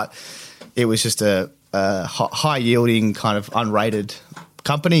know it. But it was just a high yielding kind of unrated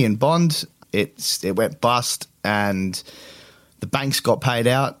company and bond. It went bust and the banks got paid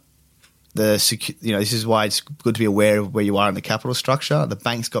out. This is why it's good to be aware of where you are in the capital structure. The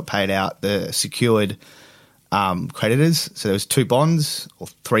banks got paid out. The secured creditors. So there was 2 bonds or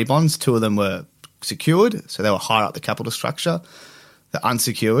 3 bonds. 2 of them were secured, so they were higher up the capital structure. The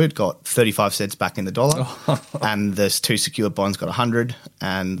unsecured got 35 cents back in the dollar, and the 2 secured bonds got 100,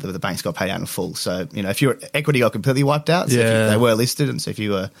 and the banks got paid out in full. So if your equity got completely wiped out, so if they were listed, and so if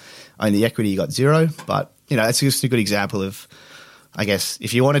you were owning the equity, you got 0. But it's just a good example of, I guess,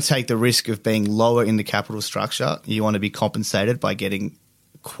 if you want to take the risk of being lower in the capital structure, you want to be compensated by getting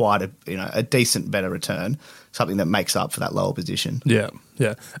quite a decent, better return, something that makes up for that lower position. Yeah,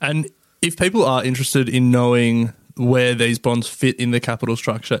 yeah. And if people are interested in knowing where these bonds fit in the capital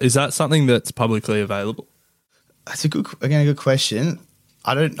structure, is that something that's publicly available? That's a good question.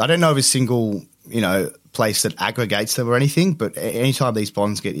 I don't know of a single place that aggregates them or anything, but anytime these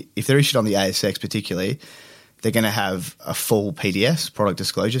bonds if they're issued on the ASX particularly, they're going to have a full PDS, product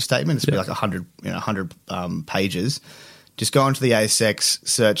disclosure statement. It's be like 100 pages. Just go onto the ASX,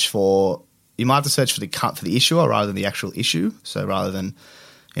 search for. You might have to search for the issuer rather than the actual issue. So rather than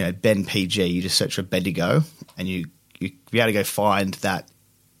Ben PG, you just search for Bendigo, and you be able to go find that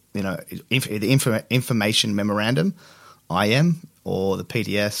the information memorandum, IM, or the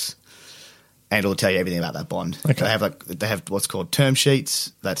PDS. and it'll tell you everything about that bond. Okay. They have what's called term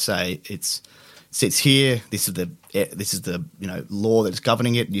sheets that say it sits here. This is the law that's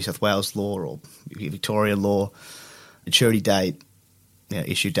governing it, New South Wales law or Victorian law, maturity date,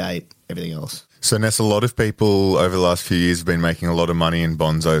 issue date, everything else. So, Ness, a lot of people over the last few years have been making a lot of money in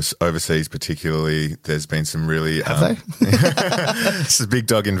bonds overseas, particularly. There's been some really... Have they? Some big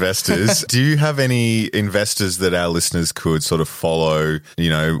dog investors. Do you have any investors that our listeners could sort of follow? We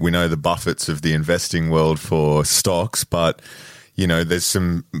know the Buffetts of the investing world for stocks, but... there's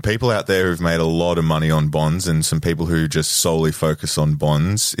some people out there who've made a lot of money on bonds and some people who just solely focus on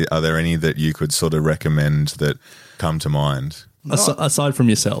bonds. Are there any that you could sort of recommend that come to mind? Aside from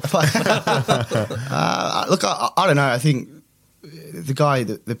yourself. Look, I don't know. I think the guy,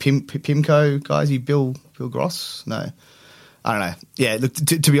 the PIMCO guys, Bill Gross? No. I don't know. Yeah, look,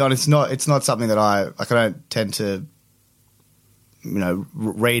 to be honest, it's not something that I don't tend to,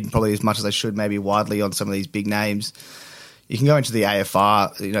 read probably as much as I should, maybe widely on some of these big names. You can go into the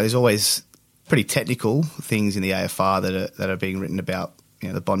AFR. There's always pretty technical things in the AFR that are being written about,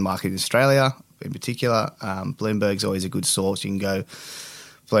 the bond market in Australia in particular. Bloomberg's always a good source. You can go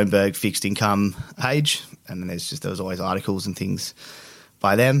Bloomberg fixed income page, and then there was always articles and things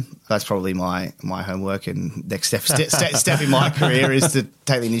by them. That's probably my homework, and next step in my career is to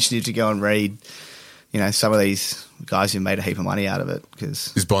take the initiative to go and read, some of these guys who made a heap of money out of it.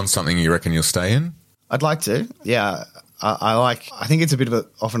 Because is bonds something you reckon you'll stay in? I'd like to, yeah. I think it's a bit of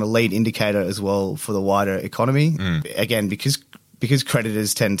often a lead indicator as well for the wider economy. Again, because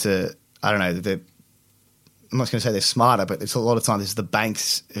creditors tend to, I don't know, I'm not going to say they're smarter, but it's a lot of times it's the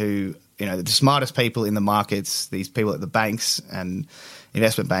banks who, the smartest people in the markets, these people at the banks and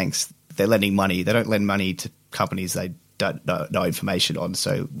investment banks, they're lending money. They don't lend money to companies they don't know information on.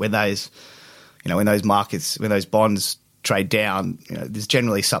 So when those markets, when those bonds trade down, there's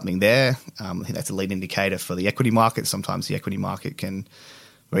generally something there. I think that's a lead indicator for the equity market. Sometimes the equity market can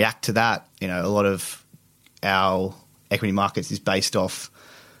react to that. A lot of our equity markets is based off,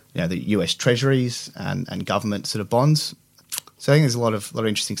 the US treasuries and government sort of bonds. So I think there's a lot of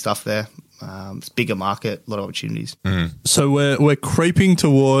interesting stuff there. It's a bigger market, a lot of opportunities. So we're creeping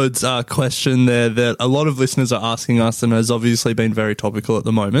towards a question there that a lot of listeners are asking us and has obviously been very topical at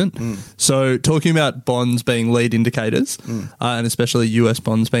the moment. So talking about bonds being lead indicators, and especially US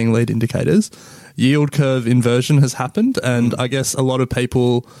bonds being lead indicators, yield curve inversion has happened, and I guess a lot of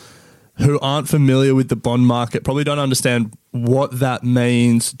people who aren't familiar with the bond market probably don't understand what that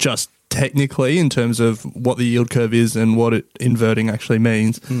means just technically in terms of what the yield curve is and what it inverting actually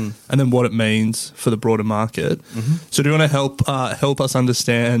means, and then what it means for the broader market. So do you want to help us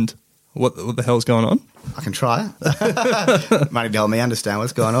understand what the hell's going on? I can try. Might need to help me understand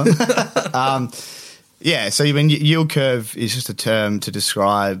what's going on. So yield curve is just a term to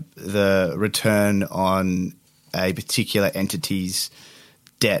describe the return on a particular entity's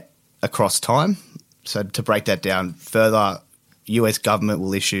debt across time. So to break that down further, US government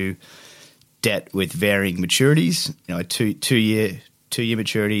will issue debt with varying maturities, two-year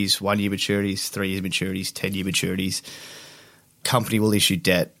maturities, 1 year maturities, 3 year maturities, 10-year maturities. Company will issue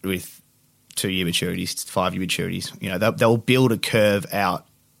debt with 2 year maturities, 5 year maturities. They'll build a curve out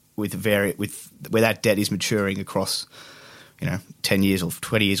with where that debt is maturing across, 10 years or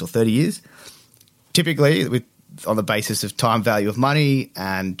 20 years or 30 years. Typically on the basis of time value of money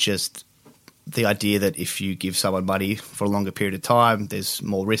and just the idea that if you give someone money for a longer period of time, there's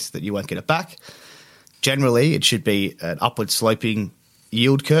more risk that you won't get it back. Generally, it should be an upward sloping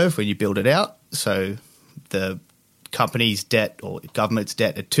yield curve when you build it out. So the company's debt or government's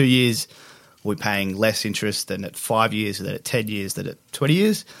debt at 2 years will be paying less interest than at 5 years, than at 10 years, than at 20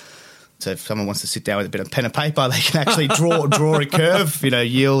 years. So if someone wants to sit down with a bit of pen and paper, they can actually draw a curve,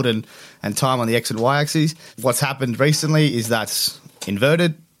 yield and time on the X and Y axes. What's happened recently is that's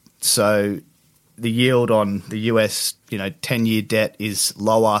inverted. So the yield on the US, 10-year debt is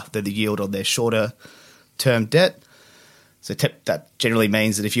lower than the yield on their shorter term debt. So that generally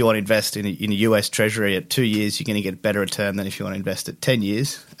means that if you want to invest in a US Treasury at 2 years, you're going to get a better return than if you want to invest at 10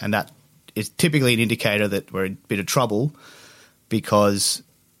 years. And that is typically an indicator that we're in a bit of trouble, because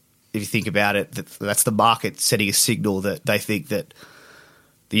if you think about it, that's the market setting a signal that they think that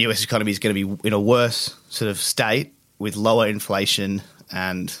the US economy is going to be in a worse sort of state with lower inflation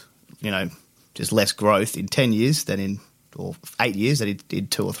and, just less growth in 10 years or 8 years than it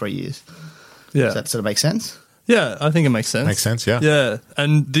did 2 or 3 years. Yeah. Does that sort of make sense? Yeah, I think it makes sense. Makes sense, yeah. Yeah,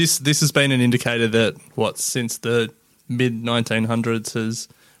 and this has been an indicator that, since the mid-1900s has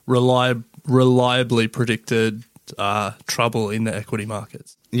reliably predicted trouble in the equity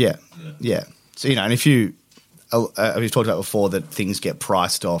markets. Yeah. So, and if you, we've talked about before that things get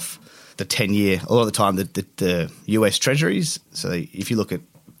priced off the 10-year. A lot of the time, the US Treasuries. So if you look at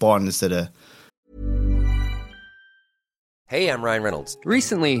bonds that are... Hey, I'm Ryan Reynolds.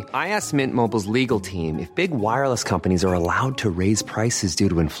 Recently, I asked Mint Mobile's legal team if big wireless companies are allowed to raise prices due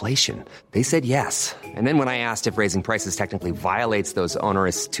to inflation. They said yes. And then when I asked if raising prices technically violates those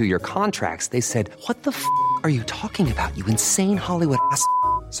onerous 2-year contracts, they said, "What the f*** are you talking about, you insane Hollywood ass?"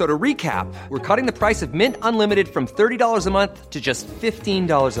 So to recap, we're cutting the price of Mint Unlimited from $30 a month to just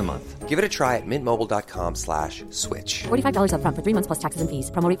 $15 a month. Give it a try at mintmobile.com/switch. $45 up front for 3 months plus taxes and fees.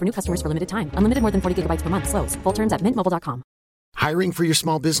 Promo rate for new customers for limited time. Unlimited more than 40 gigabytes per month. Slows full terms at mintmobile.com. Hiring for your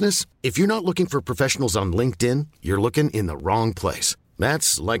small business? If you're not looking for professionals on LinkedIn, you're looking in the wrong place.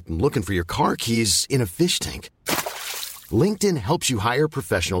 That's like looking for your car keys in a fish tank. LinkedIn helps you hire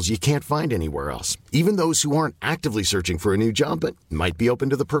professionals you can't find anywhere else, even those who aren't actively searching for a new job but might be open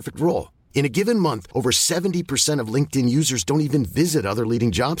to the perfect role. In a given month, over 70% of LinkedIn users don't even visit other leading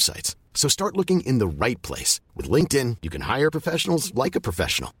job sites. So start looking in the right place. With LinkedIn, you can hire professionals like a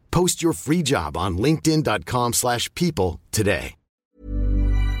professional. Post your free job on linkedin.com/people today.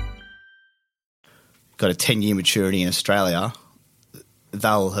 Got a 10-year maturity in Australia,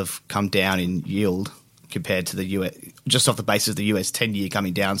 they'll have come down in yield compared to the US, just off the basis of the US 10-year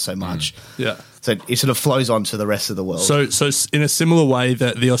coming down so much. Yeah. So it sort of flows on to the rest of the world. So in a similar way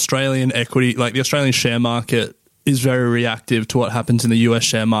that the Australian equity, like the Australian share market is very reactive to what happens in the US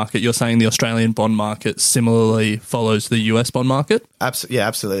share market, you're saying the Australian bond market similarly follows the US bond market? Yeah,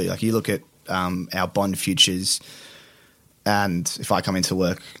 absolutely. Like you look at our bond futures, and if I come into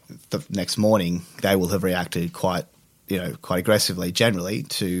work the next morning, they will have reacted quite aggressively generally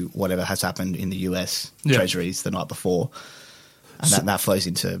to whatever has happened in the US treasuries the night before. And that flows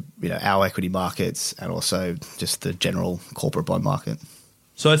into our equity markets and also just the general corporate bond market.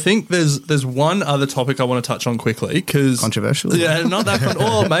 So I think there's one other topic I want to touch on quickly because controversial. Yeah, not that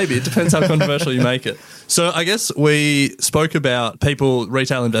or maybe it depends how controversial you make it. So I guess we spoke about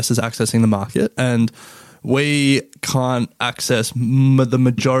retail investors accessing the market, and we can't access the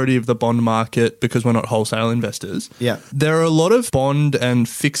majority of the bond market because we're not wholesale investors. Yeah. There are a lot of bond and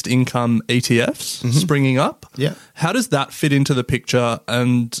fixed income ETFs springing up. Yeah. How does that fit into the picture,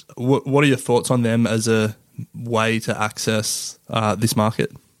 and what are your thoughts on them as a way to access this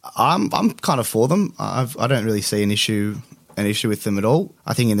market? I'm kind of for them. I don't really see an issue with them at all.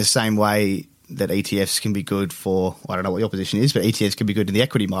 I think in the same way that ETFs can be good for, I don't know what your position is, but ETFs can be good in the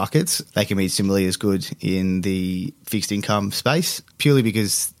equity markets. They can be similarly as good in the fixed income space, purely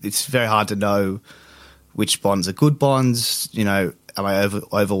because it's very hard to know which bonds are good bonds. Am I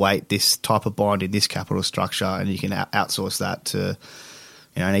overweight this type of bond in this capital structure? And you can outsource that to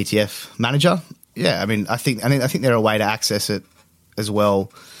an ETF manager. Yeah, I think they're a way to access it as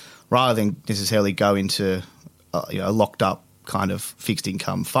well, rather than necessarily go into a locked up kind of fixed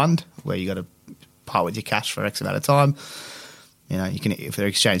income fund where you got to part with your cash for X amount of time. You can, if they're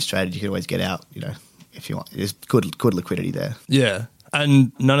exchange traded, you can always get out. If you want, there's good liquidity there. Yeah,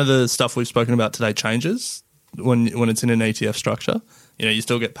 and none of the stuff we've spoken about today changes when it's in an ETF structure. You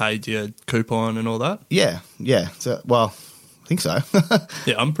still get paid your coupon and all that. Yeah. So, I think so.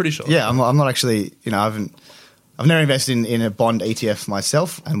 Yeah, I'm pretty sure. Yeah, I'm not actually. I've never invested in a bond ETF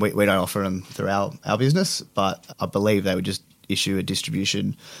myself, and we don't offer them through our business. But I believe they would just issue a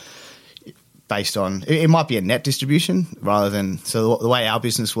distribution based on, it might be a net distribution rather than, so the way our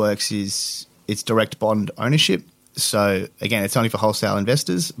business works is it's direct bond ownership. So again, it's only for wholesale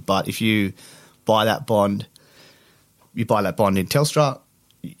investors, but if you buy that bond in Telstra,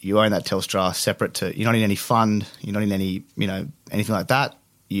 you own that Telstra separate to, you're not in any fund, you're not in any, anything like that.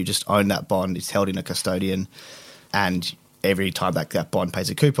 You just own that bond. It's held in a custodian, and every time that bond pays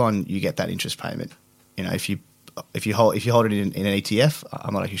a coupon, you get that interest payment. If you hold it in an ETF,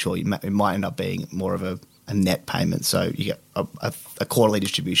 I'm not actually sure. It might end up being more of a net payment. So you get a quarterly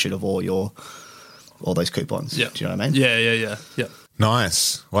distribution of all those coupons. Yeah. Do you know what I mean? Yeah.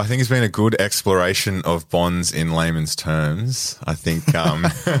 Nice. Well, I think it's been a good exploration of bonds in layman's terms. I think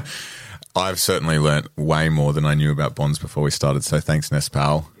I've certainly learnt way more than I knew about bonds before we started. So thanks,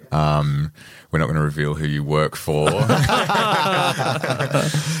 Nespal. We're not going to reveal who you work for. But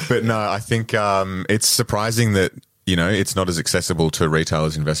no, I think it's surprising that, it's not as accessible to retail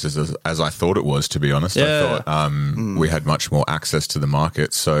investors as I thought it was, to be honest. Yeah. I thought we had much more access to the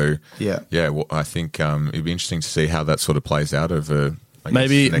market. So, I think it'd be interesting to see how that sort of plays out over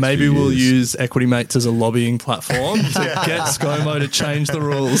maybe we'll use Equity Mates as a lobbying platform to get ScoMo to change the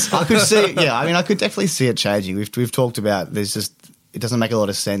rules. I could see, I could definitely see it changing. We've talked about it doesn't make a lot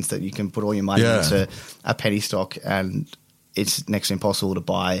of sense that you can put all your money into a penny stock and it's next to impossible to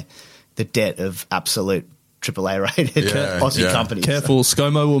buy the debt of absolute AAA rated Aussie companies. Careful,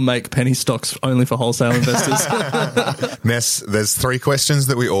 ScoMo will make penny stocks only for wholesale investors. Ness, there's 3 questions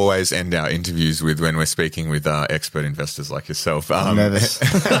that we always end our interviews with when we're speaking with expert investors like yourself. I'm nervous.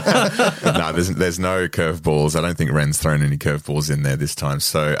 No, there's no curveballs. I don't think Ren's thrown any curveballs in there this time.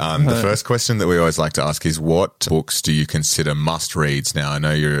 So the first question that we always like to ask is, what books do you consider must reads? Now, I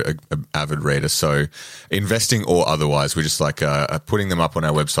know you're an avid reader, so investing or otherwise, we just like putting them up on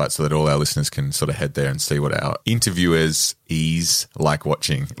our website so that all our listeners can sort of head there and see what our interviewers like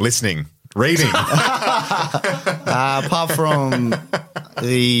watching, listening, reading. Apart from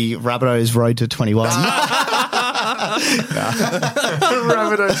the Rabbitohs Road to 21.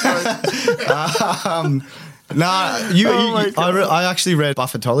 Rabbitohs. I actually read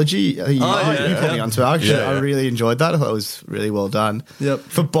Buffetology. You put me onto it. I really enjoyed that. I thought it was really well done. Yep.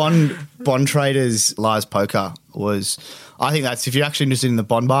 For bond traders, Liar's Poker was, I think that's, if you're actually interested in the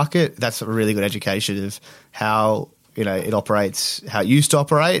bond market, that's a really good education of how, it operates, how it used to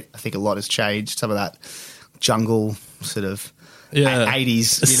operate. I think a lot has changed. Some of that jungle sort of 80s,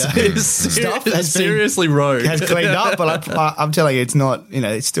 stuff has seriously rogue. Has cleaned up, but I'm telling you, it's not,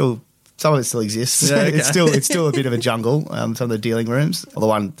 it's still, some of it still exists. Yeah, okay. It's still a bit of a jungle. Some of the dealing rooms, or the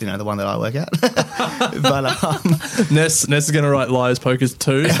one that I work at. But Ness is going to write Liar's Pokers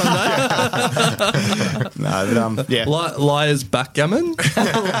 2 someday. No, but yeah, Liar's Backgammon.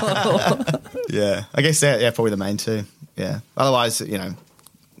 Yeah, I guess probably the main 2. Yeah, otherwise, as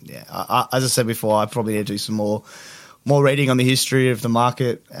I said before, I probably need to do some more reading on the history of the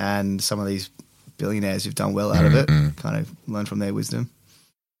market and some of these billionaires who've done well out of it. Kind of learn from their wisdom.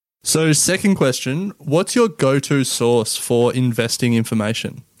 So, second question, what's your go-to source for investing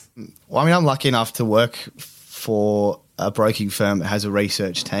information? Well, I'm lucky enough to work for a broking firm that has a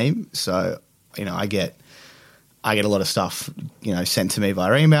research team. So, I get a lot of stuff, sent to me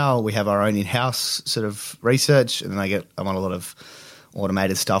via email. We have our own in-house sort of research, and then I'm on a lot of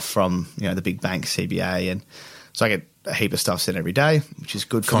automated stuff from, the big banks, CBA, and so I get a heap of stuff sent every day, which is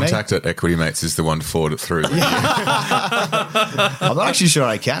good for me. Contact at Equity Mates is the one to forward it through. I'm not actually sure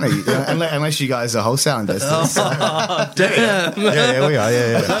I can, unless you guys are wholesale investors. Damn. Yeah, we are.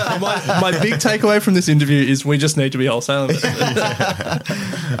 Yeah. My big takeaway from this interview is we just need to be wholesale investors.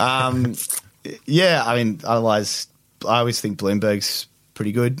 Otherwise, I always think Bloomberg's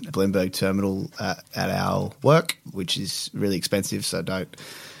pretty good. Bloomberg Terminal at our work, which is really expensive, so don't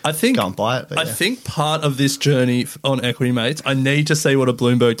go and buy it. I think part of this journey on Equity Mates, I need to see what a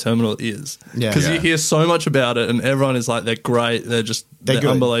Bloomberg Terminal is. Because you hear so much about it and everyone is like, they're great, they're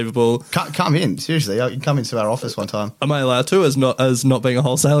unbelievable. Come in, seriously. You can come into our office one time. Am I allowed to as not being a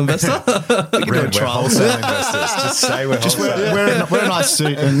whosale investor? We can do a trial. Wholesale investors. Just say we're wholesale. Wear a nice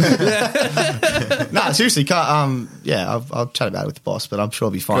suit. No, seriously, I'll chat about it with the boss, but I'm sure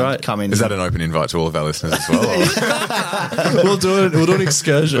it'll be fine. Right. Come in. Is that an open invite to all of our listeners as well? We'll do an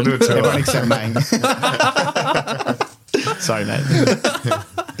excursion. We'll do a tour. Everyone except Mang. Sorry, mate.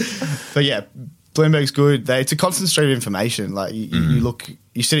 But yeah, Bloomberg's good. It's a constant stream of information. Like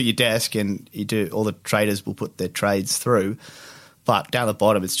you sit at your desk and all the traders will put their trades through, but down the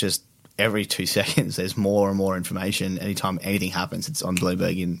bottom it's just every 2 seconds there's more and more information. Anytime anything happens, it's on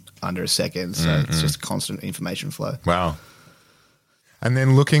Bloomberg in under a second. So it's just constant information flow. Wow. And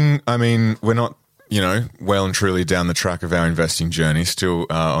then we're not, well and truly down the track of our investing journey, still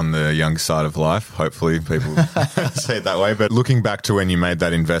on the young side of life. Hopefully people say it that way. But looking back to when you made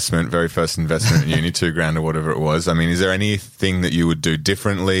that very first investment at uni, $2,000 or whatever it was, is there anything that you would do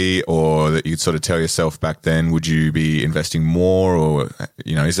differently or that you'd sort of tell yourself back then? Would you be investing more or,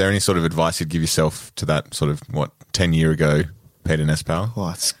 is there any sort of advice you'd give yourself to that sort of, 10 year ago, Peter Nespal? Well,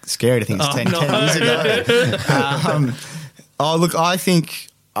 it's scary to think it's 10 years ago. I think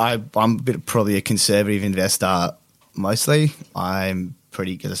I'm probably a conservative investor mostly. I'm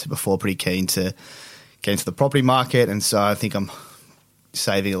pretty, as I said before, pretty keen to get into the property market, and so I think I'm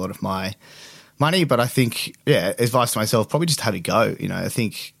saving a lot of my money. But I think, advice to myself, probably just have a go. I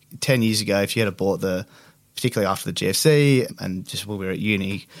think 10 years ago, if you had bought particularly after the GFC and just when we were at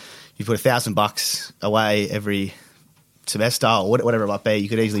uni, you put $1,000 away every semester or whatever it might be, you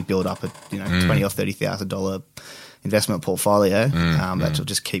could easily build up a $20,000 or $30,000 investment portfolio that will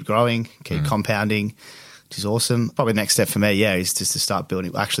just keep growing, keep compounding, which is awesome. Probably the next step for me, is just to start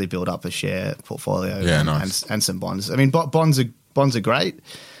build up a share portfolio and some bonds. Bonds are great.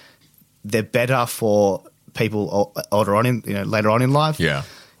 They're better for people later on in life. Yeah.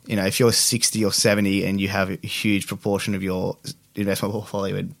 If you're 60 or 70 and you have a huge proportion of your investment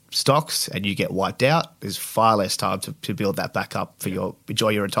portfolio in stocks and you get wiped out, there's far less time to build that back up for enjoy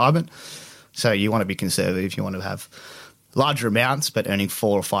your retirement. So you want to be conservative. You want to have larger amounts, but earning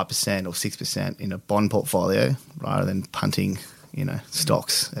 4 or 5% or 6% in a bond portfolio rather than punting,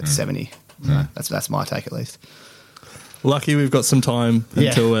 stocks at 70. So that's my take at least. Lucky we've got some time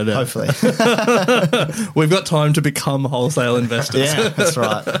until we're there. Hopefully. We've got time to become wholesale investors. Yeah, that's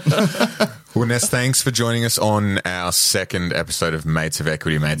right. Well, Ness, thanks for joining us on our second episode of Mates of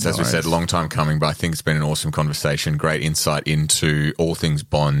Equity Mates. As we said, long time coming, but I think it's been an awesome conversation. Great insight into all things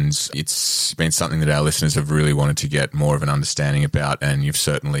bonds. It's been something that our listeners have really wanted to get more of an understanding about, and you've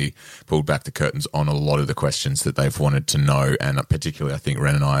certainly pulled back the curtains on a lot of the questions that they've wanted to know. And particularly, I think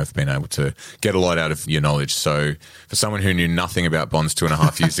Ren and I have been able to get a lot out of your knowledge. So for someone who knew nothing about bonds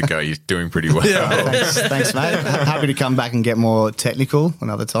 2.5 years ago, you're doing pretty well. Thanks, mate. Happy to come back and get more technical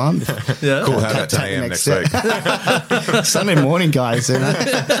another time. Yeah. Cool. How about 10 a.m. next week? Sunday morning, guys. You're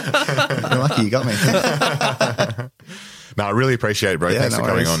lucky you got me. No, I really appreciate it, bro. Thanks for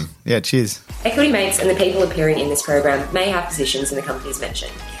coming on. Yeah, cheers. Equity Mates and the people appearing in this program may have positions in the companies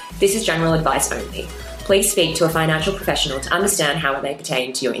mentioned. This is general advice only. Please speak to a financial professional to understand how it may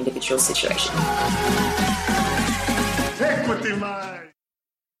pertain to your individual situation. Equity Mates.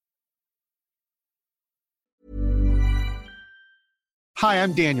 Hi,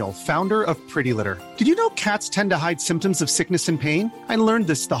 I'm Daniel, founder of Pretty Litter. Did you know cats tend to hide symptoms of sickness and pain? I learned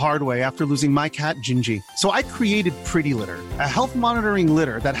this the hard way after losing my cat, Gingy. So I created Pretty Litter, a health monitoring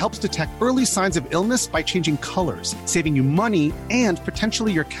litter that helps detect early signs of illness by changing colors, saving you money and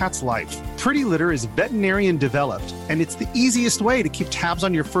potentially your cat's life. Pretty Litter is veterinarian developed, and it's the easiest way to keep tabs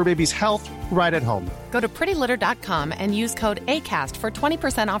on your fur baby's health right at home. Go to prettylitter.com and use code ACAST for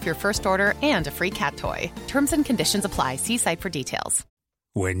 20% off your first order and a free cat toy. Terms and conditions apply. See site for details.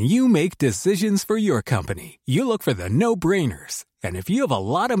 When you make decisions for your company, you look for the no-brainers. And if you have a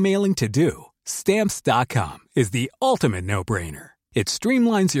lot of mailing to do, Stamps.com is the ultimate no-brainer. It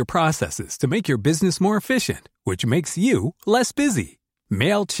streamlines your processes to make your business more efficient, which makes you less busy.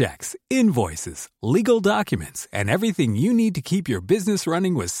 Mail checks, invoices, legal documents, and everything you need to keep your business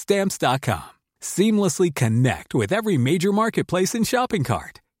running with Stamps.com. Seamlessly connect with every major marketplace and shopping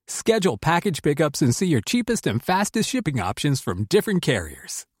cart. Schedule package pickups and see your cheapest and fastest shipping options from different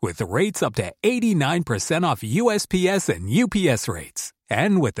carriers. With rates up to 89% off USPS and UPS rates.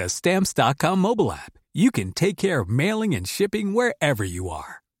 And with the Stamps.com mobile app, you can take care of mailing and shipping wherever you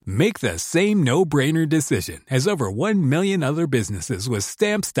are. Make the same no-brainer decision as over 1 million other businesses with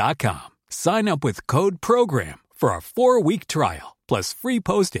Stamps.com. Sign up with code PROGRAM for a 4-week trial, plus free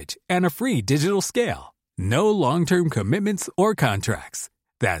postage and a free digital scale. No long-term commitments or contracts.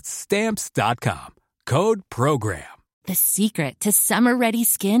 That's Stamps.com. Code PROGRAM. The secret to summer-ready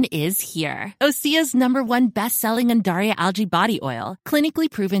skin is here. Osea's #1 best-selling Undaria Algae Body Oil.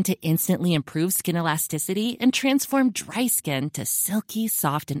 Clinically proven to instantly improve skin elasticity and transform dry skin to silky,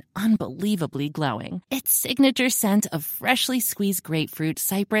 soft, and unbelievably glowing. Its signature scent of freshly squeezed grapefruit,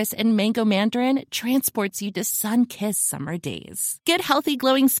 cypress, and mango mandarin transports you to sun-kissed summer days. Get healthy,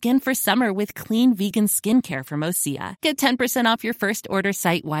 glowing skin for summer with clean, vegan skincare from Osea. Get 10% off your first order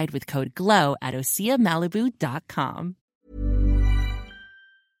site-wide with code GLOW at OseaMalibu.com.